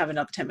having to have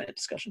another 10-minute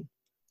discussion.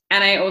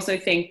 And I also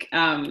think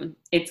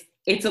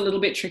it's a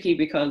little bit tricky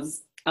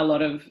because a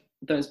lot of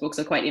those books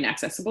are quite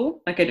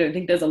inaccessible. Like I don't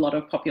think there's a lot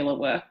of popular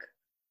work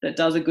that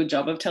does a good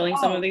job of telling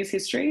some of these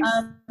histories.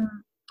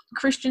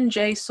 Christian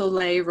J.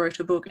 Soleil wrote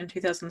a book in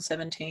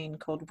 2017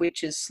 called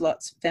Witches,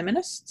 Sluts,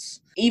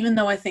 Feminists. Even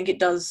though I think it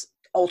does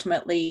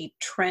ultimately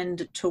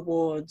trend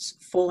towards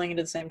falling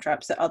into the same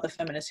traps that other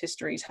feminist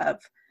histories have,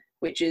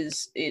 which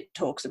is it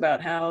talks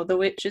about how the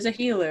witch is a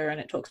healer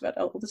and it talks about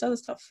all this other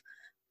stuff.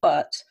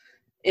 But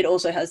it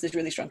also has this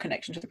really strong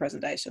connection to the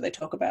present day. So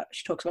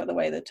she talks about the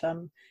way that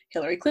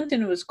Hillary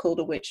Clinton was called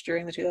a witch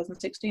during the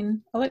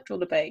 2016 electoral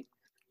debate.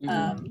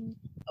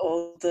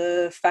 Or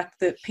the fact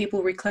that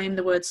people reclaim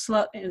the word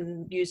slut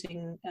in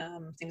using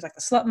things like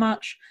the slut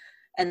march.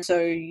 And so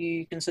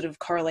you can sort of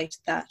correlate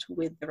that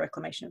with the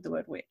reclamation of the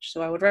word witch.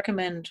 So I would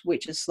recommend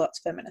Witches,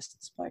 Sluts,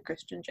 Feminists by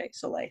Christian J.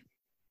 Soleil.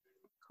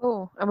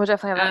 Cool. And we'll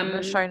definitely have that in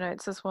the show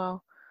notes as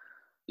well.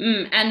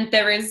 And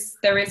there is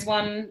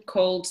one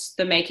called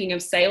The Making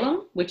of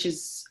Salem, which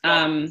is,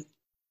 I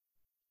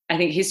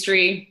think,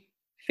 history,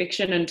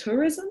 fiction and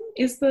tourism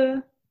is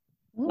the,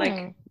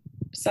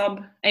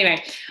 sub.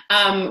 Anyway,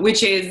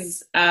 which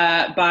is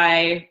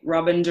by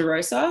Robin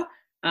DeRosa.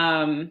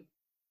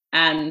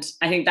 And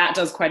I think that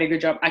does quite a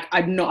good job.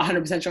 I'm not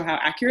 100% sure how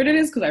accurate it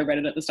is because I read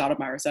it at the start of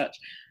my research.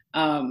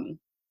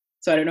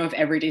 So I don't know if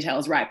every detail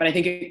is right, but I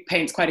think it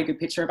paints quite a good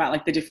picture about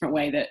like the different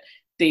way that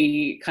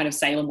the kind of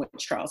Salem witch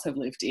trials have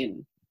lived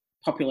in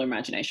popular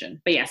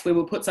imagination. But yes, we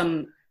will put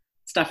some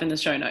stuff in the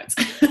show notes.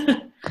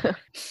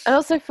 And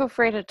also feel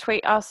free to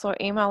tweet us or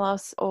email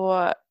us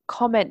or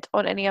comment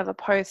on any other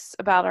posts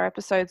about our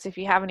episodes if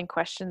you have any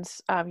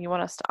questions you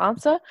want us to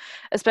answer,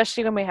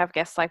 especially when we have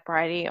guests like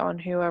Bridie on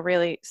who are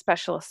really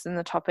specialists in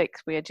the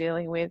topics we are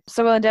dealing with.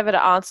 So we'll endeavour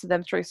to answer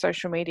them through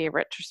social media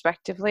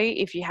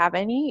retrospectively if you have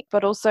any,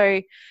 but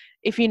also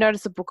if you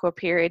notice a book or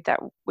period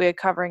that we're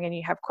covering and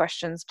you have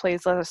questions,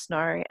 please let us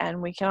know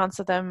and we can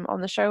answer them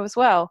on the show as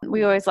well.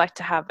 We always like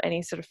to have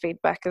any sort of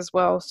feedback as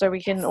well, so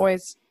we can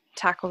always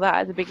tackle that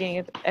at the beginning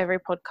of every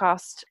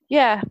podcast.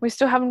 Yeah, we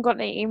still haven't got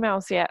any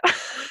emails yet.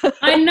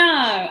 I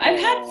know. I've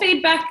had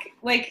feedback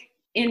like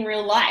in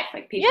real life,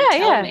 like people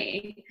tell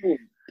me.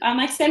 I'm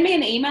like, send me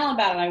an email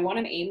about it. I want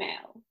an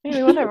email.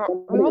 Yeah, we want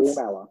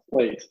email us,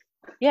 please.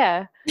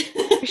 Yeah,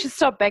 we should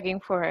stop begging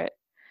for it.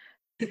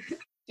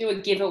 Do a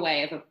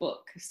giveaway of a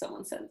book if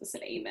someone sends us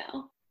an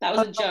email. That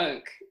was a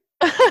joke.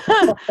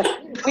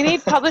 We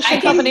need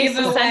publishing companies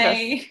to send us. I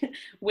can give away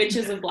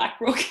Witches of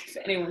Blackbrook if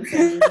anyone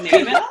sends us an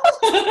email.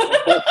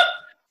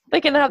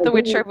 They can have the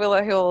Witcher of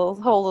Willow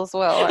Hall as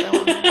well.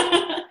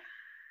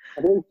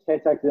 I think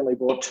Tess accidentally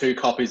bought 2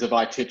 copies of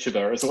I,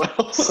 Tituba as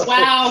well. So.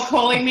 Wow,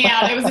 calling me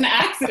out. It was an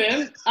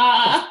accident.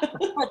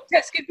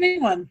 Tess, give me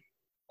one.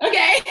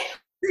 Okay.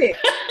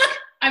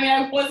 I mean,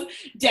 I was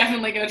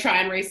definitely going to try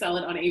and resell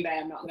it on eBay,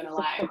 I'm not going to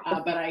lie.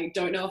 But I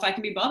don't know if I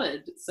can be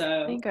bothered. So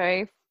there you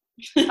go.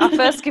 Our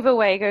first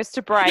giveaway goes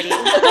to Bridie.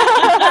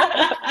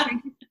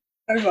 Thank you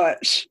so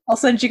much. I'll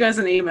send you guys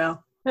an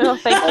email. Oh,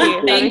 thank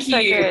you. Thank you.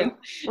 So good.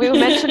 We will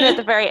mention it at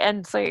the very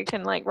end so you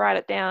can like write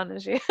it down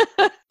as you.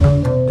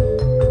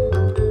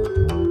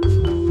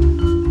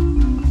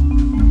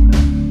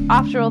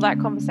 After all that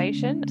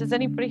conversation, does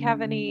anybody have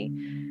any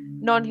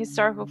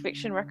non-historical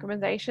fiction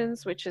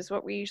recommendations, which is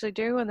what we usually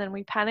do, and then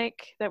we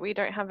panic that we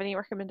don't have any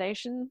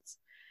recommendations?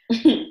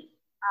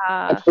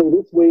 Actually,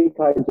 this week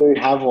I do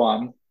have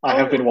one. I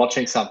have been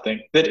watching something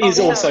that is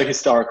also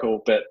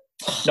historical, but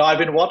no, I've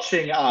been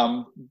watching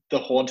The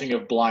Haunting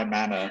of Bly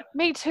Manor.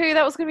 Me too.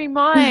 That was going to be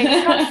mine.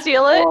 You can't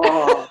steal it.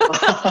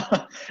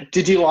 Oh.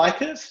 Did you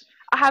like it?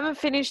 I haven't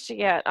finished it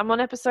yet. I'm on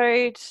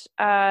episode,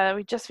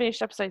 we just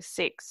finished episode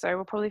 6, so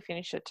we'll probably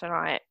finish it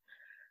tonight.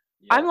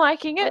 Yeah. I'm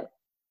liking it.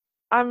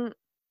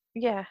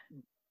 Yeah.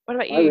 What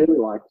about you? I really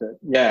liked it.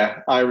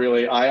 Yeah, I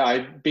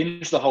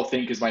binged the whole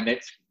thing because my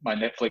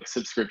Netflix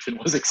subscription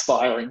was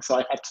expiring, so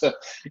I had to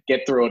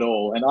get through it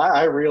all, and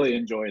I really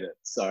enjoyed it.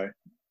 So,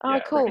 oh, yeah,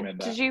 cool.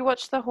 Did you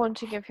watch The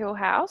Haunting of Hill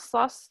House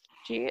last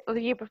year or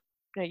the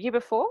year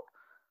before?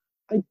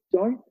 I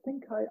don't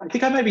think I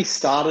think I maybe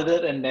started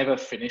it and never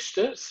finished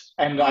it,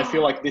 and I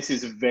feel like this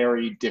is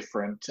very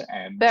different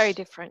and very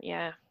different.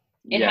 Yeah,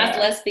 it has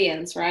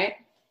lesbians, right?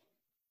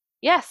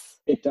 Yes.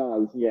 It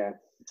does, yeah.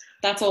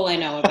 That's all I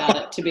know about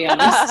it, to be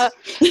honest.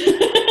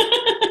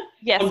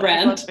 Yes,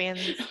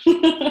 lesbians.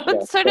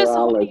 But so does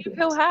Haunting of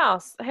Hill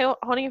House.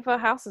 Haunting of Hill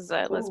House is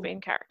a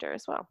lesbian character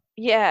as well.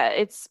 Yeah,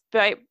 it's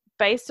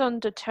based on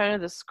The Turn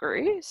of the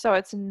Screw, so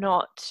it's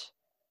not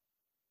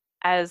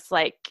as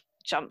like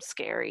jump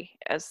scary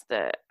as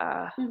the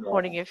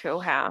Haunting of Hill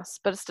House,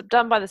 but it's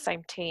done by the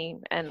same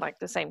team and like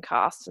the same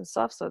cast and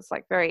stuff, so it's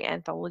like very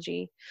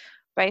anthology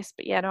based.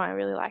 But yeah, no, I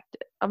really liked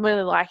it. I'm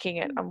really liking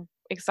it. I'm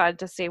excited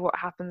to see what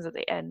happens at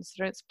the end,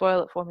 so don't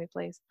spoil it for me,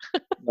 please.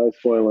 No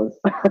spoilers.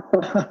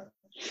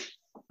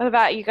 What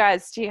about you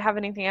guys? Do you have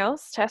anything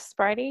else? Tess,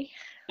 Brady?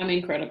 I'm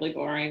incredibly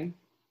boring.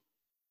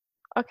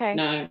 Okay.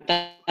 No,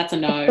 that's a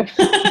no.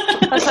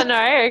 That's a no?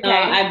 Okay. No,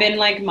 I've been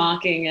like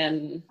marking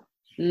and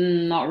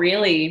not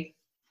really.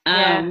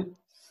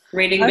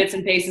 Reading bits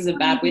and pieces of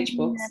Bad Witch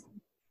books.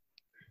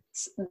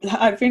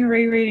 I've been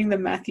rereading the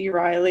Matthew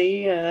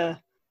Riley,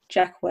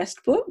 Jack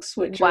West books,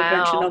 which are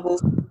adventure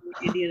novels of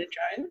Indiana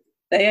Jones.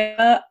 They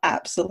are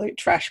absolute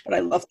trash, but I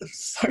love them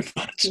so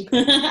much.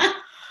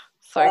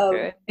 So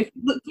good. If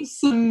you look for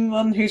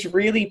someone who's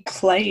really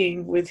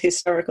playing with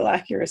historical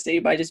accuracy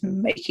by just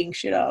making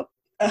shit up,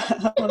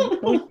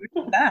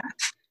 that.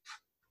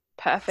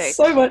 Perfect.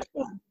 So much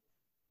fun.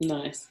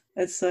 Nice.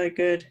 It's so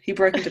good. He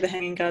broke into the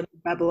Hanging Garden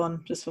of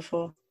Babylon just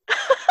before.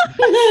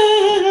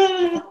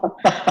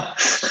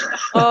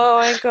 Oh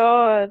my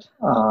god.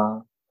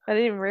 I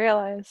didn't even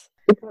realize.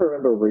 I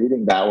remember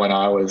reading that when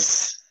I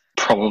was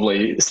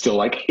probably still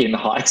like in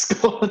high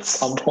school at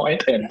some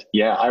point, and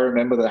yeah, I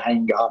remember the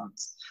Hanging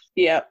Gardens.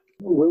 Yeah.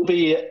 We'll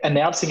be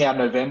announcing our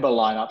November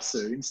lineup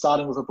soon,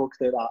 starting with a book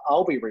that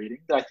I'll be reading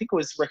that I think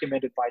was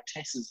recommended by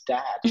Tess's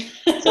dad.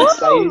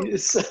 So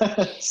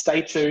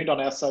stay tuned on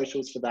our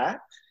socials for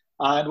that.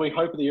 And we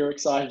hope that you're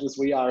excited as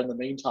we are in the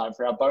meantime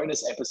for our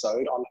bonus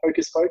episode on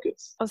Hocus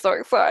Pocus. I'm so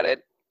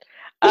excited.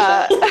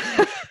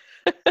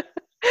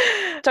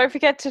 Don't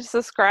forget to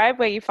subscribe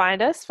where you find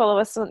us. Follow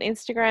us on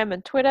Instagram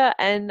and Twitter,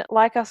 and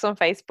like us on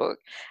Facebook.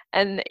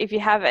 And if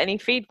you have any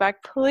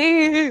feedback,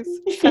 please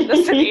send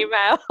us an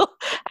email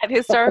at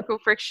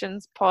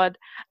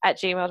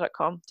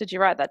historicalfrictionspod@gmail.com. Did you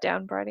write that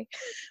down, Brady?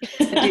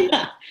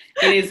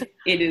 It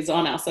is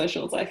on our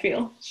socials, I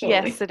feel. Surely.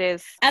 Yes, it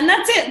is. And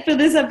that's it for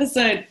this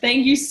episode.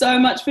 Thank you so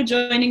much for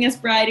joining us,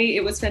 Brady.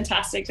 It was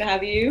fantastic to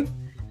have you.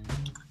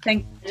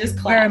 Thank you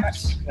very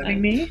much for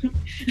having me.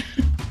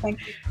 Thank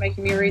you for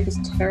making me read this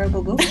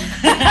terrible book.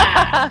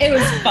 It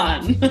was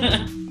fun.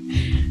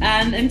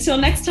 And until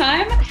next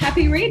time,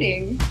 happy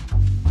reading.